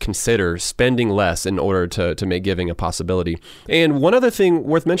at least consider spending less in order to make giving a possibility. And one other thing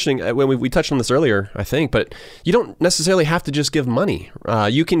worth mentioning, when we touched on this earlier, I think, but you don't necessarily have to just give money.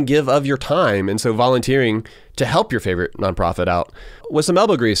 You can give of your time, and so volunteering to help your favorite nonprofit out with some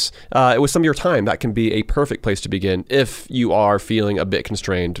elbow grease, with some of your time, that can be a perfect place to begin if you are feeling a bit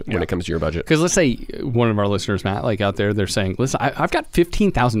constrained when it comes to your budget. Because let's say one of our listeners, Matt, like out there, they're saying, listen, I've got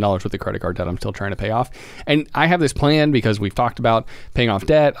 $15,000 worth of credit card debt I'm still trying to pay off. And I have this plan because we've talked about paying off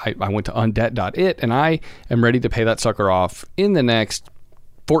debt. I went to undebt.it and I am ready to pay that sucker off in the next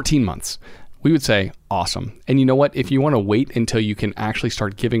 14 months. We would say, awesome. And you know what? If you want to wait until you can actually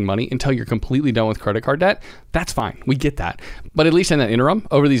start giving money, until you're completely done with credit card debt, that's fine. We get that. But at least in that interim,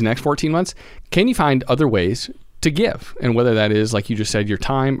 over these next 14 months, can you find other ways to give? And whether that is, like you just said, your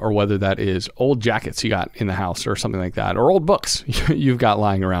time, or whether that is old jackets you got in the house or something like that, or old books you've got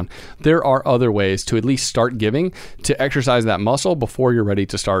lying around. There are other ways to at least start giving, to exercise that muscle before you're ready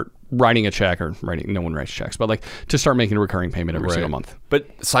to start writing a check, or writing, no one writes checks, but like to start making a recurring payment every single month. But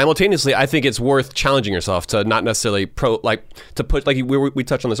simultaneously, I think it's worth challenging yourself to not necessarily we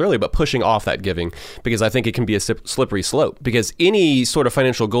touched on this earlier, but pushing off that giving, because I think it can be a slippery slope, because any sort of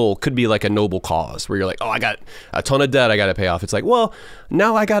financial goal could be like a noble cause where you're like, oh, I got a ton of debt I got to pay off. It's like, well,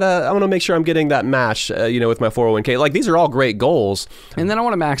 now I want to make sure I'm getting that match, with my 401k. Like, these are all great goals. And then I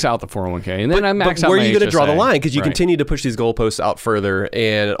want to max out the 401k, and then I max out my where are you going to draw the HSA? line? Because you continue to push these goalposts out further,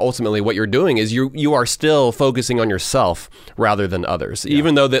 and ultimately what you're doing is you are still focusing on yourself rather than others. Yeah.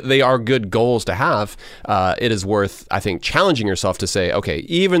 Even though that they are good goals to have, it is worth, I think, challenging yourself to say, okay,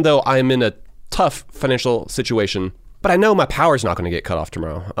 even though I'm in a tough financial situation, but I know my power's not going to get cut off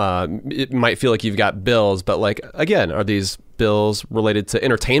tomorrow. It might feel like you've got bills, but like, again, are these bills related to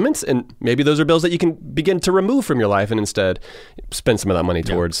entertainment? And maybe those are bills that you can begin to remove from your life and instead spend some of that money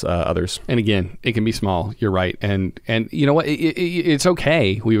towards others. And again, it can be small. You're right. And you know what? It's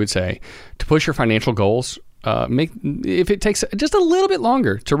okay, we would say, to push your financial goals. If it takes just a little bit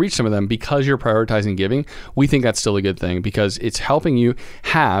longer to reach some of them because you're prioritizing giving, we think that's still a good thing, because it's helping you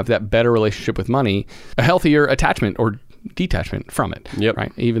have that better relationship with money, a healthier attachment or detachment from it. Yep.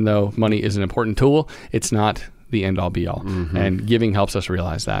 Right? Even though money is an important tool, it's not the end all be all. Mm-hmm. And giving helps us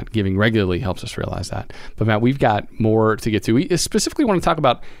realize that. Giving regularly helps us realize that. But Matt, we've got more to get to. We specifically want to talk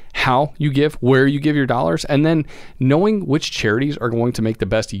about how you give, where you give your dollars, and then knowing which charities are going to make the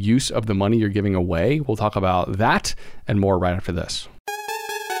best use of the money you're giving away. We'll talk about that and more right after this.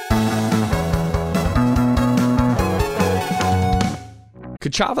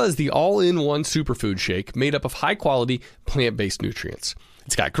 Ka'Chava is the all-in-one superfood shake made up of high-quality plant-based nutrients.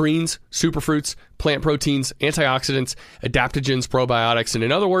 It's got greens, superfruits, plant proteins, antioxidants, adaptogens, probiotics, and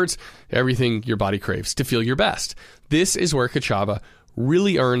in other words, everything your body craves to feel your best. This is where Ka'Chava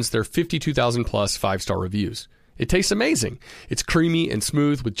really earns their 52,000 plus 5-star reviews. It tastes amazing. It's creamy and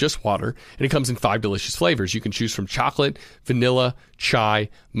smooth with just water, and it comes in 5 delicious flavors. You can choose from chocolate, vanilla, chai,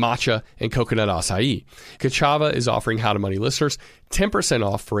 matcha, and coconut acai. Ka'Chava is offering How to Money listeners 10%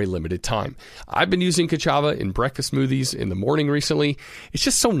 off for a limited time. I've been using Ka'Chava in breakfast smoothies in the morning recently. It's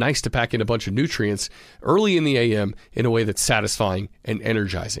just so nice to pack in a bunch of nutrients early in the AM in a way that's satisfying and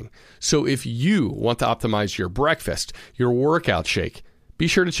energizing. So if you want to optimize your breakfast, your workout shake, be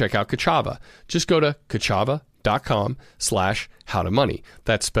sure to check out Ka'Chava. Just go to kachava.com/howtomoney.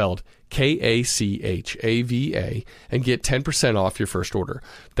 That's spelled Kachava, and get 10% off your first order.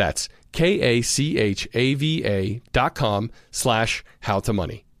 That's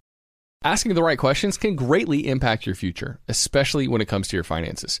kachava.com/howtomoney. Asking the right questions can greatly impact your future, especially when it comes to your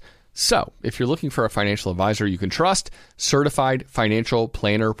finances. So, if you're looking for a financial advisor you can trust, certified financial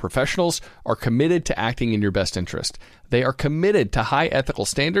planner professionals are committed to acting in your best interest. They are committed to high ethical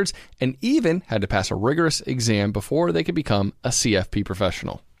standards and even had to pass a rigorous exam before they could become a CFP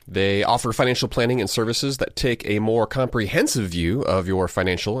professional. They offer financial planning and services that take a more comprehensive view of your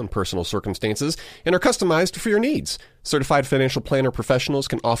financial and personal circumstances and are customized for your needs. Certified financial planner professionals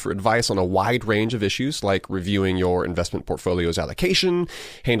can offer advice on a wide range of issues like reviewing your investment portfolio's allocation,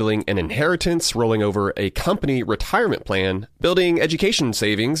 handling an inheritance, rolling over a company retirement plan, building education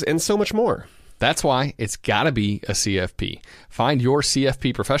savings, and so much more. That's why it's got to be a CFP. Find your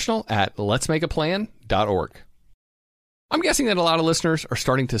CFP professional at letsmakeaplan.org. I'm guessing that a lot of listeners are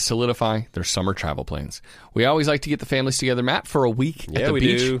starting to solidify their summer travel plans. We always like to get the families together, Matt, for a week at the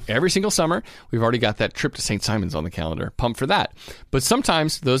beach every single summer. We've already got that trip to St. Simons on the calendar. Pumped for that. But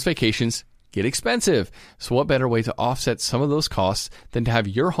sometimes those vacations get expensive. So what better way to offset some of those costs than to have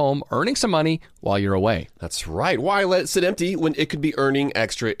your home earning some money while you're away? That's right. Why let it sit empty when it could be earning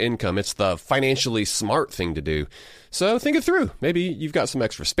extra income? It's the financially smart thing to do. So think it through. Maybe you've got some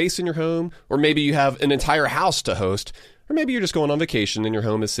extra space in your home, or maybe you have an entire house to host, or maybe you're just going on vacation and your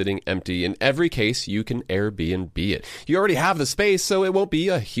home is sitting empty. In every case, you can Airbnb it. You already have the space, so it won't be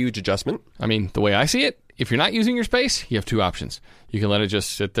a huge adjustment. I mean, the way I see it, if you're not using your space, you have two options. You can let it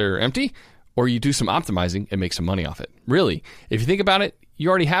just sit there empty, or you do some optimizing and make some money off it. Really, if you think about it, you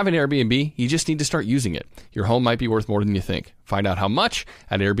already have an Airbnb. You just need to start using it. Your home might be worth more than you think. Find out how much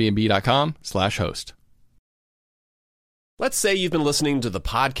at airbnb.com/host. Let's say you've been listening to the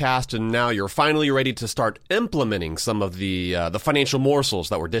podcast and now you're finally ready to start implementing some of the financial morsels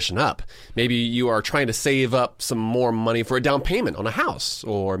that we're dishing up. Maybe you are trying to save up some more money for a down payment on a house,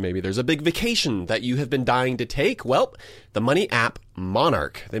 or maybe there's a big vacation that you have been dying to take. Well, the money app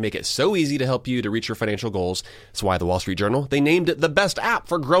Monarch. They make it so easy to help you to reach your financial goals. That's why the Wall Street Journal, they named it the best app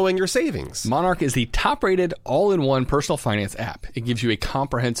for growing your savings. Monarch is the top-rated all-in-one personal finance app. It gives you a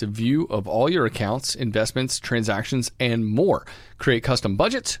comprehensive view of all your accounts, investments, transactions, and more. Create custom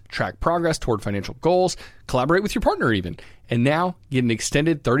budgets, track progress toward financial goals, collaborate with your partner even. And now get an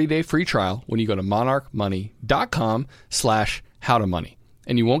extended 30-day free trial when you go to monarchmoney.com/howtomoney.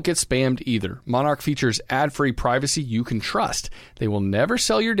 And you won't get spammed either. Monarch features ad-free privacy you can trust. They will never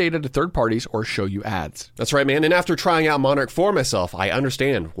sell your data to third parties or show you ads. That's right, man. And after trying out Monarch for myself, I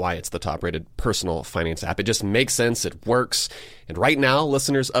understand why it's the top-rated personal finance app. It just makes sense. It works. And right now,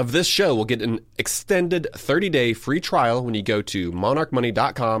 listeners of this show will get an extended 30-day free trial when you go to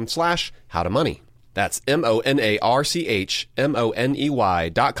monarchmoney.com/howtomoney. That's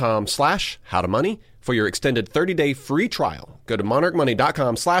monarchmoney.com/howtomoney for your extended 30-day free trial. Go to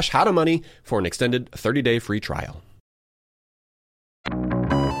monarchmoney.com/howtomoney for an extended 30-day free trial. All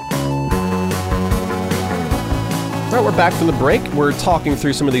right, we're back from the break. We're talking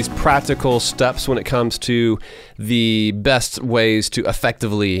through some of these practical steps when it comes to the best ways to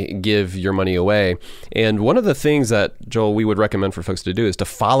effectively give your money away. And one of the things that, Joel, we would recommend for folks to do is to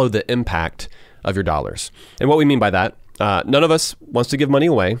follow the impact of your dollars. And what we mean by that, none of us wants to give money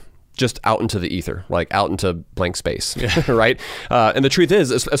away just out into the ether, like out into blank space, right? And the truth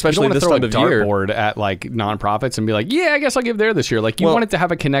is, especially this time of year, dartboard at like nonprofits and be like, yeah, I guess I'll give there this year. Like you want it to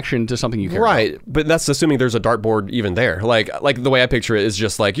have a connection to something you care right? about. But that's assuming there's a dartboard even there. Like the way I picture it is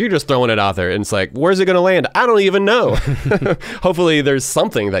just like you're just throwing it out there, and it's like, where's it going to land? I don't even know. Hopefully, there's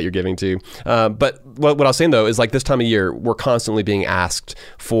something that you're giving to. But what I was saying though is like this time of year, we're constantly being asked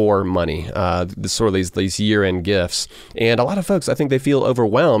for money, sort of these year-end gifts, and a lot of folks, I think they feel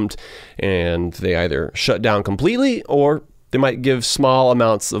overwhelmed. And they either shut down completely or they might give small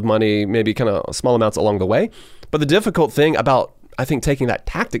amounts of money, maybe kind of small amounts along the way. But the difficult thing about, I think, taking that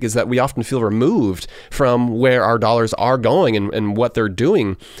tactic is that we often feel removed from where our dollars are going and what they're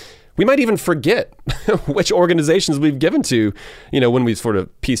doing. We might even forget which organizations we've given to, when we sort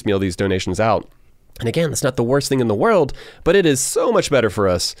of piecemeal these donations out. And again, that's not the worst thing in the world, but it is so much better for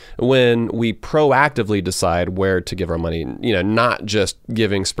us when we proactively decide where to give our money, not just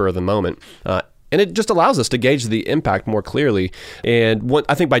giving spur of the moment. And it just allows us to gauge the impact more clearly. And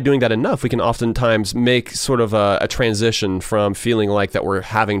I think by doing that enough, we can oftentimes make sort of a transition from feeling like that we're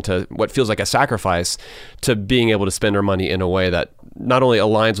having to, what feels like a sacrifice, to being able to spend our money in a way that not only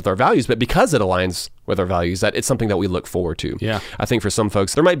aligns with our values, but because it aligns with our values, that it's something that we look forward to. Yeah. I think for some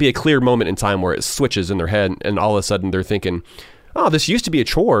folks, there might be a clear moment in time where it switches in their head and all of a sudden they're thinking, oh, this used to be a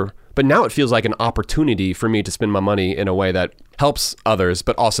chore, but now it feels like an opportunity for me to spend my money in a way that helps others,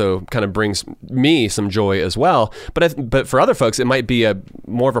 but also kind of brings me some joy as well. But for other folks, it might be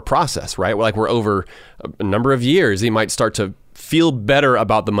more of a process, right? Like we're over a number of years, you might start to feel better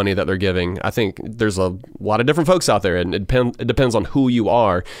about the money that they're giving. I think there's a lot of different folks out there, and it depends on who you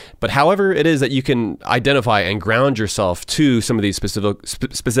are. But however it is that you can identify and ground yourself to some of these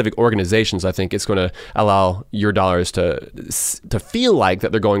specific organizations, I think it's going to allow your dollars to feel like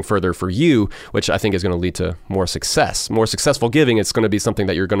that they're going further for you, which I think is going to lead to more success. More successful giving, it's going to be something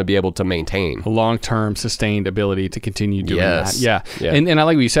that you're going to be able to maintain. A long-term sustained ability to continue doing Yes. that. Yeah. And I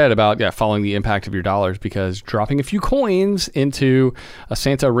like what you said about following the impact of your dollars, because dropping a few coins into a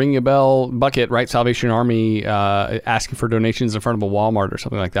Santa ring a bell bucket, right? Salvation Army, asking for donations in front of a Walmart or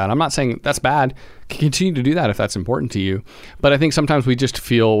something like that. I'm not saying that's bad. Continue to do that if that's important to you. But I think sometimes we just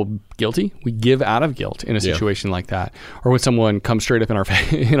feel guilty. We give out of guilt in a situation like that. Or when someone comes straight up in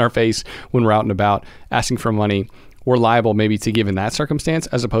our face when we're out and about asking for money, we're liable maybe to give in that circumstance,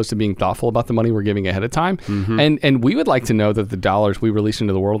 as opposed to being thoughtful about the money we're giving ahead of time. Mm-hmm. And we would like to know that the dollars we release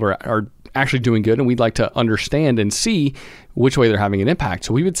into the world are actually doing good, and we'd like to understand and see which way they're having an impact.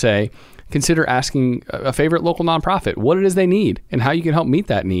 So we would say, consider asking a favorite local nonprofit what it is they need and how you can help meet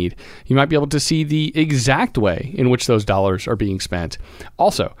that need. You might be able to see the exact way in which those dollars are being spent.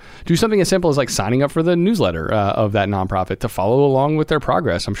 Also, do something as simple as like signing up for the newsletter of that nonprofit to follow along with their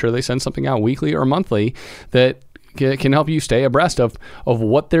progress. I'm sure they send something out weekly or monthly that can help you stay abreast of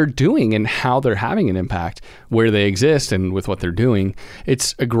what they're doing and how they're having an impact, where they exist and with what they're doing.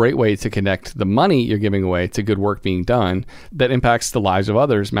 It's a great way to connect the money you're giving away to good work being done that impacts the lives of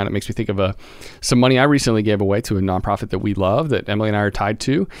others. Man, it makes me think of some money I recently gave away to a nonprofit that we love, that Emily and I are tied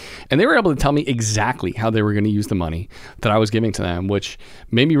to. And they were able to tell me exactly how they were going to use the money that I was giving to them, which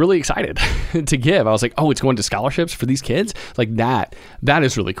made me really excited to give. I was like, oh, it's going to scholarships for these kids? Like that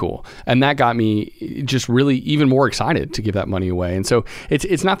is really cool. And that got me just really even more excited to give that money away. And so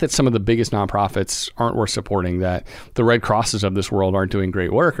it's not that some of the biggest nonprofits aren't worth supporting, that the Red Crosses of this world aren't doing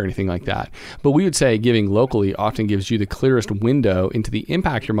great work or anything like that. But we would say giving locally often gives you the clearest window into the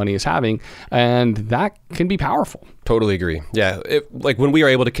impact your money is having, and that can be powerful. Totally agree. Yeah. Like when we are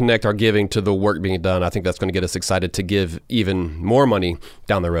able to connect our giving to the work being done, I think that's going to get us excited to give even more money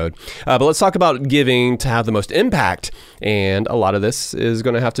down the road. But let's talk about giving to have the most impact. And a lot of this is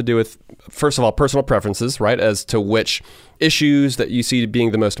going to have to do with, first of all, personal preferences, right? As to which issues that you see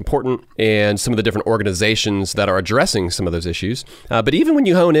being the most important and some of the different organizations that are addressing some of those issues. But even when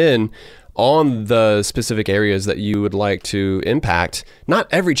you hone in on the specific areas that you would like to impact, not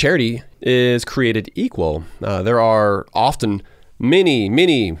every charity is created equal. There are often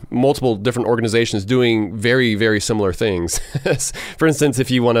multiple different organizations doing very, very similar things. For instance, if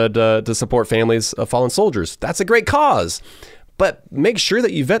you wanted to support families of fallen soldiers, that's a great cause. But make sure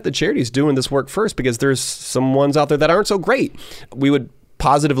that you vet the charities doing this work first, because there's some ones out there that aren't so great. We would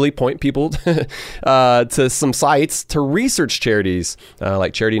positively point people to some sites to research charities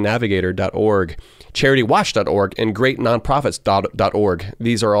like charitynavigator.org, CharityWatch.org, and GreatNonprofits.org.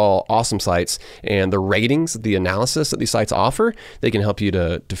 These are all awesome sites, and the ratings, the analysis that these sites offer, they can help you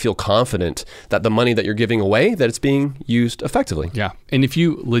to feel confident that the money that you're giving away, that it's being used effectively. Yeah, and if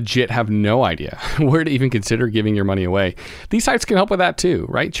you legit have no idea where to even consider giving your money away, these sites can help with that too,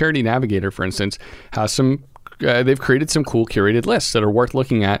 right? Charity Navigator, for instance, has they've created some cool curated lists that are worth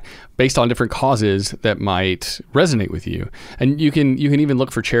looking at based on different causes that might resonate with you. And you can even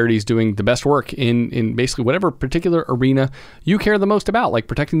look for charities doing the best work in basically whatever particular arena you care the most about, like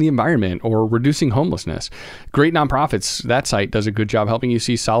protecting the environment or reducing homelessness. Great Nonprofits, that site does a good job helping you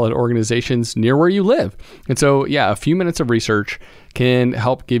see solid organizations near where you live. And so, yeah, a few minutes of research can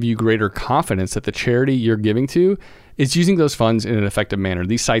help give you greater confidence that the charity you're giving to is using those funds in an effective manner.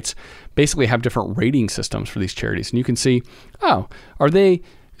 These sites basically have different rating systems for these charities. And you can see, are they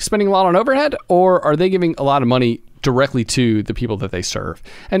spending a lot on overhead, or are they giving a lot of money directly to the people that they serve?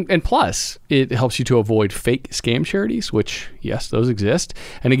 And plus, it helps you to avoid fake scam charities, which, yes, those exist.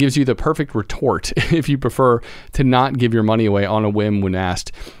 And it gives you the perfect retort if you prefer to not give your money away on a whim when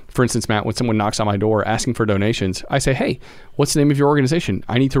asked. For instance, Matt, when someone knocks on my door asking for donations, I say, hey, what's the name of your organization?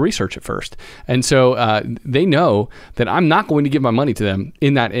 I need to research it first. And so they know that I'm not going to give my money to them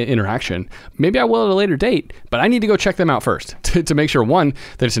in that interaction. Maybe I will at a later date, but I need to go check them out first to make sure, one,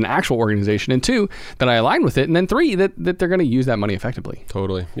 that it's an actual organization, and two, that I align with it, and then three, that they're going to use that money effectively.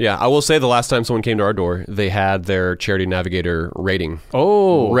 Totally. Yeah, I will say the last time someone came to our door, they had their Charity Navigator rating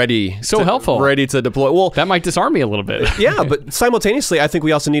helpful. Ready to deploy. Well, that might disarm me a little bit. Yeah, but simultaneously, I think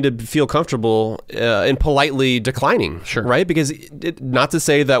we also need need to feel comfortable in politely declining, Sure. right? Because not to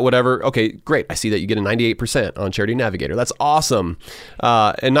say that whatever, okay, great, I see that you get a 98% on Charity Navigator. That's awesome.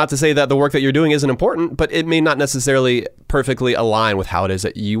 And not to say that the work that you're doing isn't important, but it may not necessarily perfectly align with how it is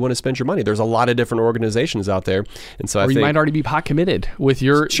that you want to spend your money. There's a lot of different organizations out there. And so I think... you might already be pot committed with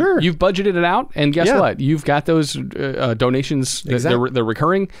your... Sure. You've budgeted it out, and guess what? You've got those donations. Exactly. They're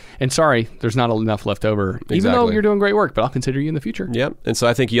recurring, and sorry, there's not enough left over. Even though you're doing great work, but I'll consider you in the future. Yep. And so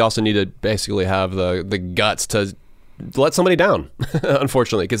I think you also need to basically have the guts to let somebody down,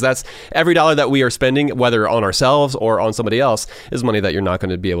 unfortunately, because that's every dollar that we are spending, whether on ourselves or on somebody else, is money that you're not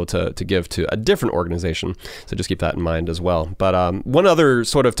going to be able to give to a different organization. So just keep that in mind as well. But one other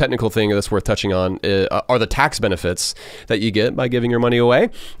sort of technical thing that's worth touching on are the tax benefits that you get by giving your money away.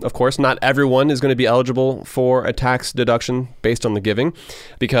 Of course, not everyone is going to be eligible for a tax deduction based on the giving,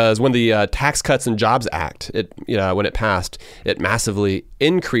 because when the Tax Cuts and Jobs Act, when it passed, it massively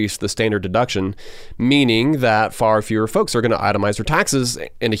increased the standard deduction, meaning that far fewer folks are going to itemize their taxes,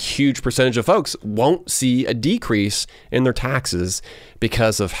 and a huge percentage of folks won't see a decrease in their taxes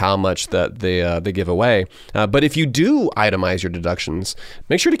because of how much that they give away. But if you do itemize your deductions,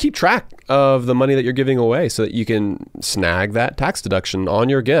 make sure to keep track of the money that you're giving away so that you can snag that tax deduction on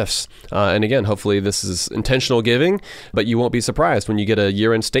your gifts. And again, hopefully this is intentional giving, but you won't be surprised when you get a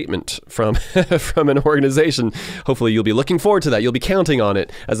year-end statement from from an organization. Hopefully you'll be looking forward to that. You'll be counting on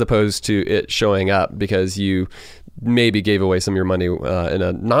it as opposed to it showing up because you maybe gave away some of your money in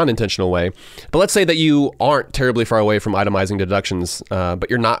a non-intentional way. But let's say that you aren't terribly far away from itemizing deductions, but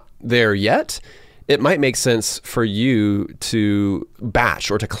you're not there yet. It might make sense for you to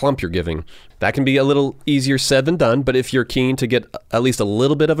batch or to clump your giving. That can be a little easier said than done, but if you're keen to get at least a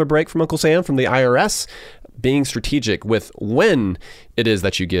little bit of a break from Uncle Sam, from the IRS, being strategic with when it is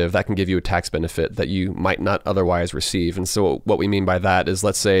that you give, that can give you a tax benefit that you might not otherwise receive. And so what we mean by that is,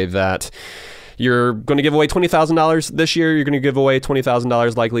 let's say that you're going to give away $20,000 this year. You're going to give away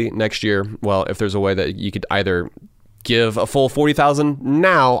 $20,000 likely next year. Well, if there's a way that you could either give a full $40,000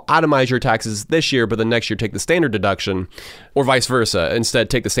 now, itemize your taxes this year, but then next year take the standard deduction, or vice versa.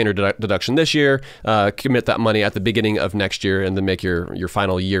 Instead, take the standard deduction this year, commit that money at the beginning of next year, and then make your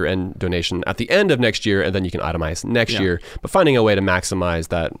final year-end donation at the end of next year, and then you can itemize next year. But finding a way to maximize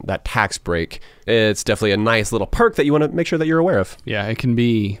that tax break, it's definitely a nice little perk that you want to make sure that you're aware of. Yeah, it can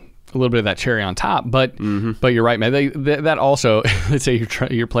be a little bit of that cherry on top, but you're right, man. That also, let's say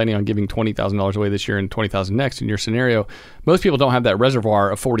you're planning on giving $20,000 away this year and $20,000 next. In your scenario, most people don't have that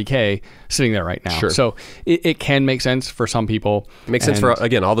reservoir of $40K sitting there right now. Sure. So it can make sense for some people. It makes sense for,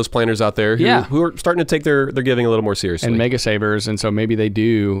 again, all those planners out there who are starting to take their giving a little more seriously. And mega savers. And so maybe they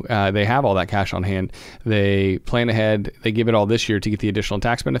do, they have all that cash on hand. They plan ahead. They give it all this year to get the additional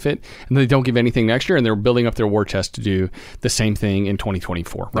tax benefit, and they don't give anything next year, and they're building up their war chest to do the same thing in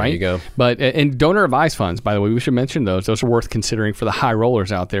 2024, right? There you go. But and donor advised funds, by the way, we should mention those. Those are worth considering for the high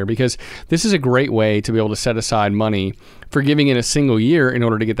rollers out there, because this is a great way to be able to set aside money for giving in a single year in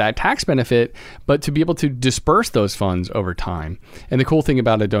order to get that tax benefit, but to be able to disperse those funds over time. And the cool thing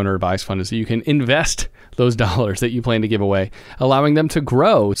about a donor advised fund is that you can invest those dollars that you plan to give away, allowing them to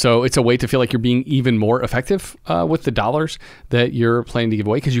grow. So it's a way to feel like you're being even more effective with the dollars that you're planning to give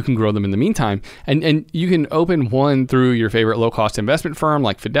away, because you can grow them in the meantime. And you can open one through your favorite low-cost investment firm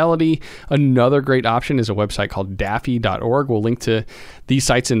like Fidelity. Another great option is a website called Daffy.org. We'll link to these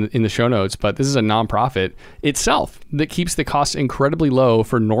sites in the show notes, but this is a nonprofit itself that keeps the costs incredibly low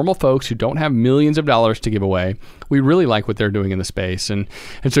for normal folks who don't have millions of dollars to give away. We really like what they're doing in the space. And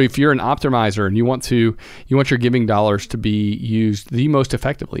so if you're an optimizer and you want your giving dollars to be used the most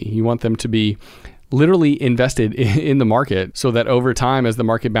effectively, you want them to be literally invested in the market so that over time, as the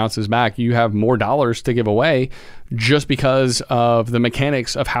market bounces back, you have more dollars to give away just because of the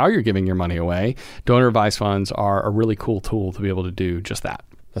mechanics of how you're giving your money away. Donor advised funds are a really cool tool to be able to do just that.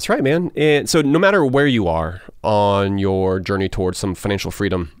 That's right, man. And so no matter where you are on your journey towards some financial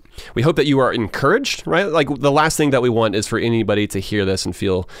freedom, we hope that you are encouraged, right? Like, the last thing that we want is for anybody to hear this and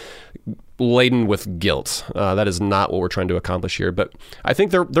feel laden with guilt. That is not what we're trying to accomplish here. But I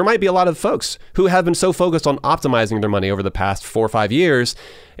think there might be a lot of folks who have been so focused on optimizing their money over the past 4 or 5 years,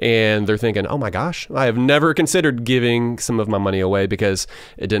 and they're thinking, oh my gosh, I have never considered giving some of my money away because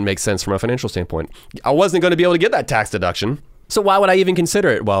it didn't make sense from a financial standpoint. I wasn't going to be able to get that tax deduction. So why would I even consider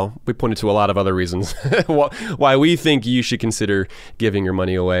it? Well, we pointed to a lot of other reasons why we think you should consider giving your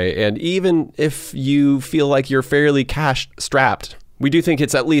money away. And even if you feel like you're fairly cash strapped, we do think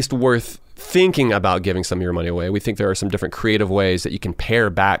it's at least worth thinking about giving some of your money away. We think there are some different creative ways that you can pare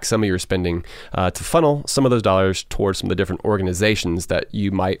back some of your spending to funnel some of those dollars towards some of the different organizations that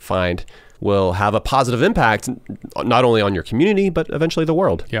you might find will have a positive impact, not only on your community, but eventually the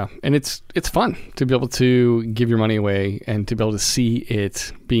world. Yeah, and it's fun to be able to give your money away and to be able to see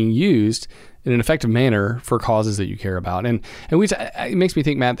it being used in an effective manner for causes that you care about. And it makes me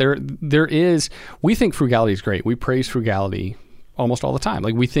think, Matt, we think frugality is great. We praise frugality almost all the time.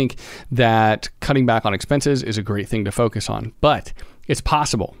 Like, we think that cutting back on expenses is a great thing to focus on, but it's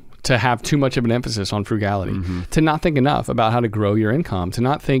possible to have too much of an emphasis on frugality, to not think enough about how to grow your income, to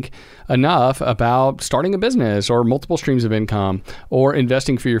not think enough about starting a business or multiple streams of income or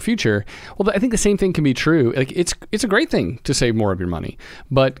investing for your future. Well, I think the same thing can be true. Like, it's a great thing to save more of your money,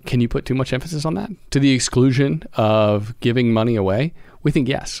 but can you put too much emphasis on that to the exclusion of giving money away? We think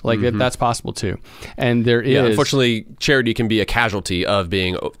yes, like that's possible too. And there is... Yeah, unfortunately, charity can be a casualty of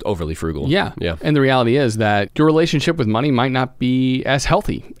being overly frugal. Yeah. And the reality is that your relationship with money might not be as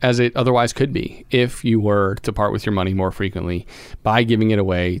healthy as it otherwise could be if you were to part with your money more frequently by giving it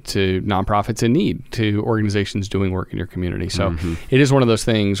away to nonprofits in need, to organizations doing work in your community. So it is one of those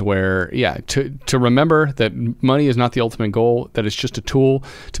things where, to remember that money is not the ultimate goal, that it's just a tool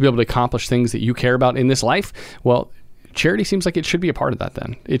to be able to accomplish things that you care about in this life. Well, charity seems like it should be a part of that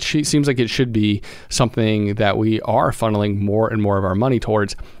then. It seems like it should be something that we are funneling more and more of our money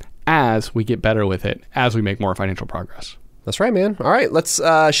towards as we get better with it, as we make more financial progress. That's right, man. All right, let's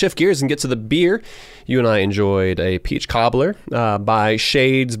shift gears and get to the beer. You and I enjoyed a peach cobbler by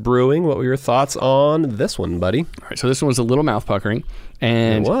Shades Brewing. What were your thoughts on this one, buddy? All right, so this one was a little mouth puckering,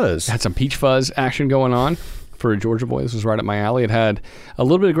 and it had some peach fuzz action going on. For a Georgia boy, this was right up my alley. It had a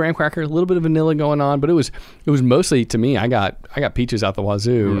little bit of graham cracker, a little bit of vanilla going on, but it was mostly, to me, I got peaches out the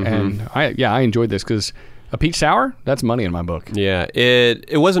wazoo, and I enjoyed this because a peach sour, that's money in my book. Yeah,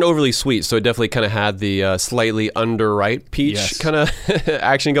 it wasn't overly sweet, so it definitely kind of had the slightly underripe peach kind of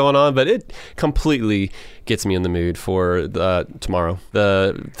action going on, but it completely gets me in the mood for tomorrow,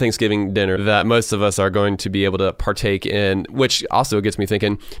 the Thanksgiving dinner that most of us are going to be able to partake in, which also gets me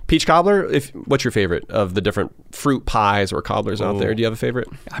thinking, peach cobbler, what's your favorite of the different fruit pies or cobblers out there? Do you have a favorite?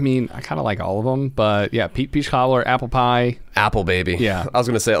 I mean, I kind of like all of them, but yeah, peach cobbler, apple pie. Apple, baby. Yeah. I was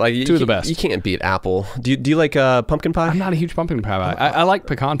going to say, like, two of the best. You can't beat apple. Do you like pumpkin pie? I'm not a huge pumpkin pie guy. I like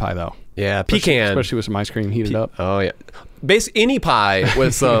pecan pie, though. Yeah, pecan. Especially with some ice cream heated up. Oh, yeah. Basically, any pie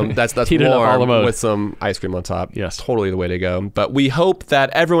with some that's warm with some ice cream on top. Yes. Totally the way to go. But we hope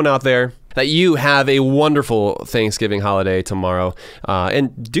that everyone out there, that you have a wonderful Thanksgiving holiday tomorrow,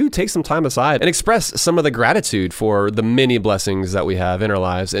 and do take some time aside and express some of the gratitude for the many blessings that we have in our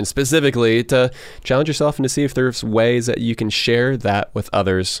lives, and specifically to challenge yourself and to see if there's ways that you can share that with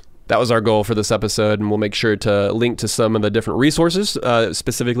others. That was our goal for this episode, and we'll make sure to link to some of the different resources,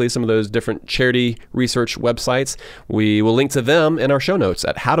 specifically some of those different charity research websites. We will link to them in our show notes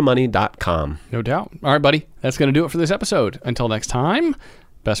at howtomoney.com. No doubt. All right, buddy. That's going to do it for this episode. Until next time,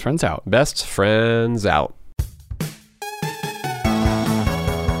 best friends out. Best friends out.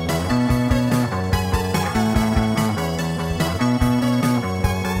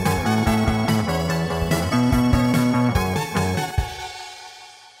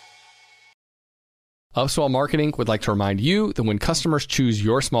 Upswell Marketing would like to remind you that when customers choose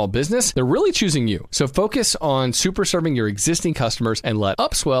your small business, they're really choosing you. So focus on super serving your existing customers and let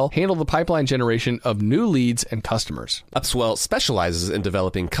Upswell handle the pipeline generation of new leads and customers. Upswell specializes in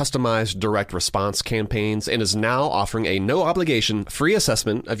developing customized direct response campaigns and is now offering a no-obligation free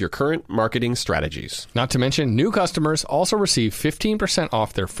assessment of your current marketing strategies. Not to mention, new customers also receive 15%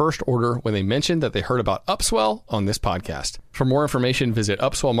 off their first order when they mention that they heard about Upswell on this podcast. For more information, visit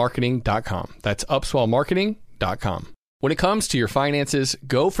upswellmarketing.com. That's upswellmarketing.com. When it comes to your finances,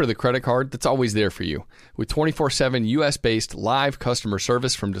 go for the credit card that's always there for you. With 24/7 U.S.-based live customer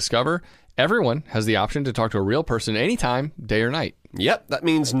service from Discover, everyone has the option to talk to a real person anytime, day or night. Yep, that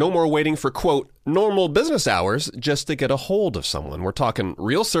means no more waiting for, quote, normal business hours just to get a hold of someone. We're talking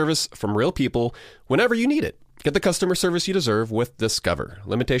real service from real people whenever you need it. Get the customer service you deserve with Discover.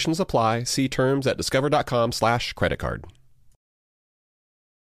 Limitations apply. See terms at discover.com/creditcard.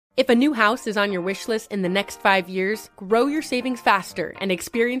 If a new house is on your wish list in the next 5 years, grow your savings faster and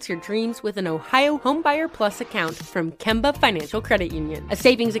experience your dreams with an Ohio Homebuyer Plus account from Kemba Financial Credit Union. A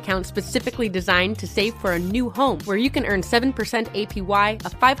savings account specifically designed to save for a new home, where you can earn 7% APY, a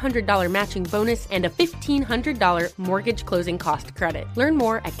 $500 matching bonus, and a $1,500 mortgage closing cost credit. Learn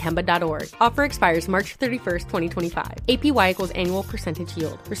more at Kemba.org. Offer expires March 31st, 2025. APY equals annual percentage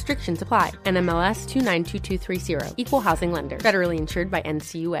yield. Restrictions apply. NMLS 292230. Equal housing lender. Federally insured by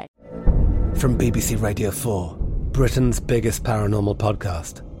NCUA. From BBC Radio 4, Britain's biggest paranormal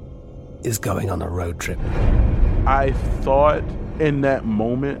podcast is going on a road trip. I thought in that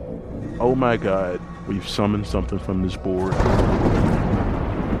moment, oh my God, we've summoned something from this board.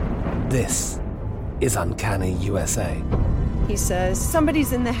 This is Uncanny USA. He says,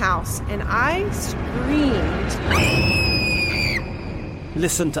 somebody's in the house, and I screamed.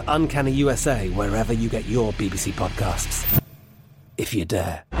 Listen to Uncanny USA wherever you get your BBC podcasts, if you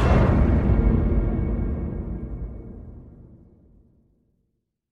dare.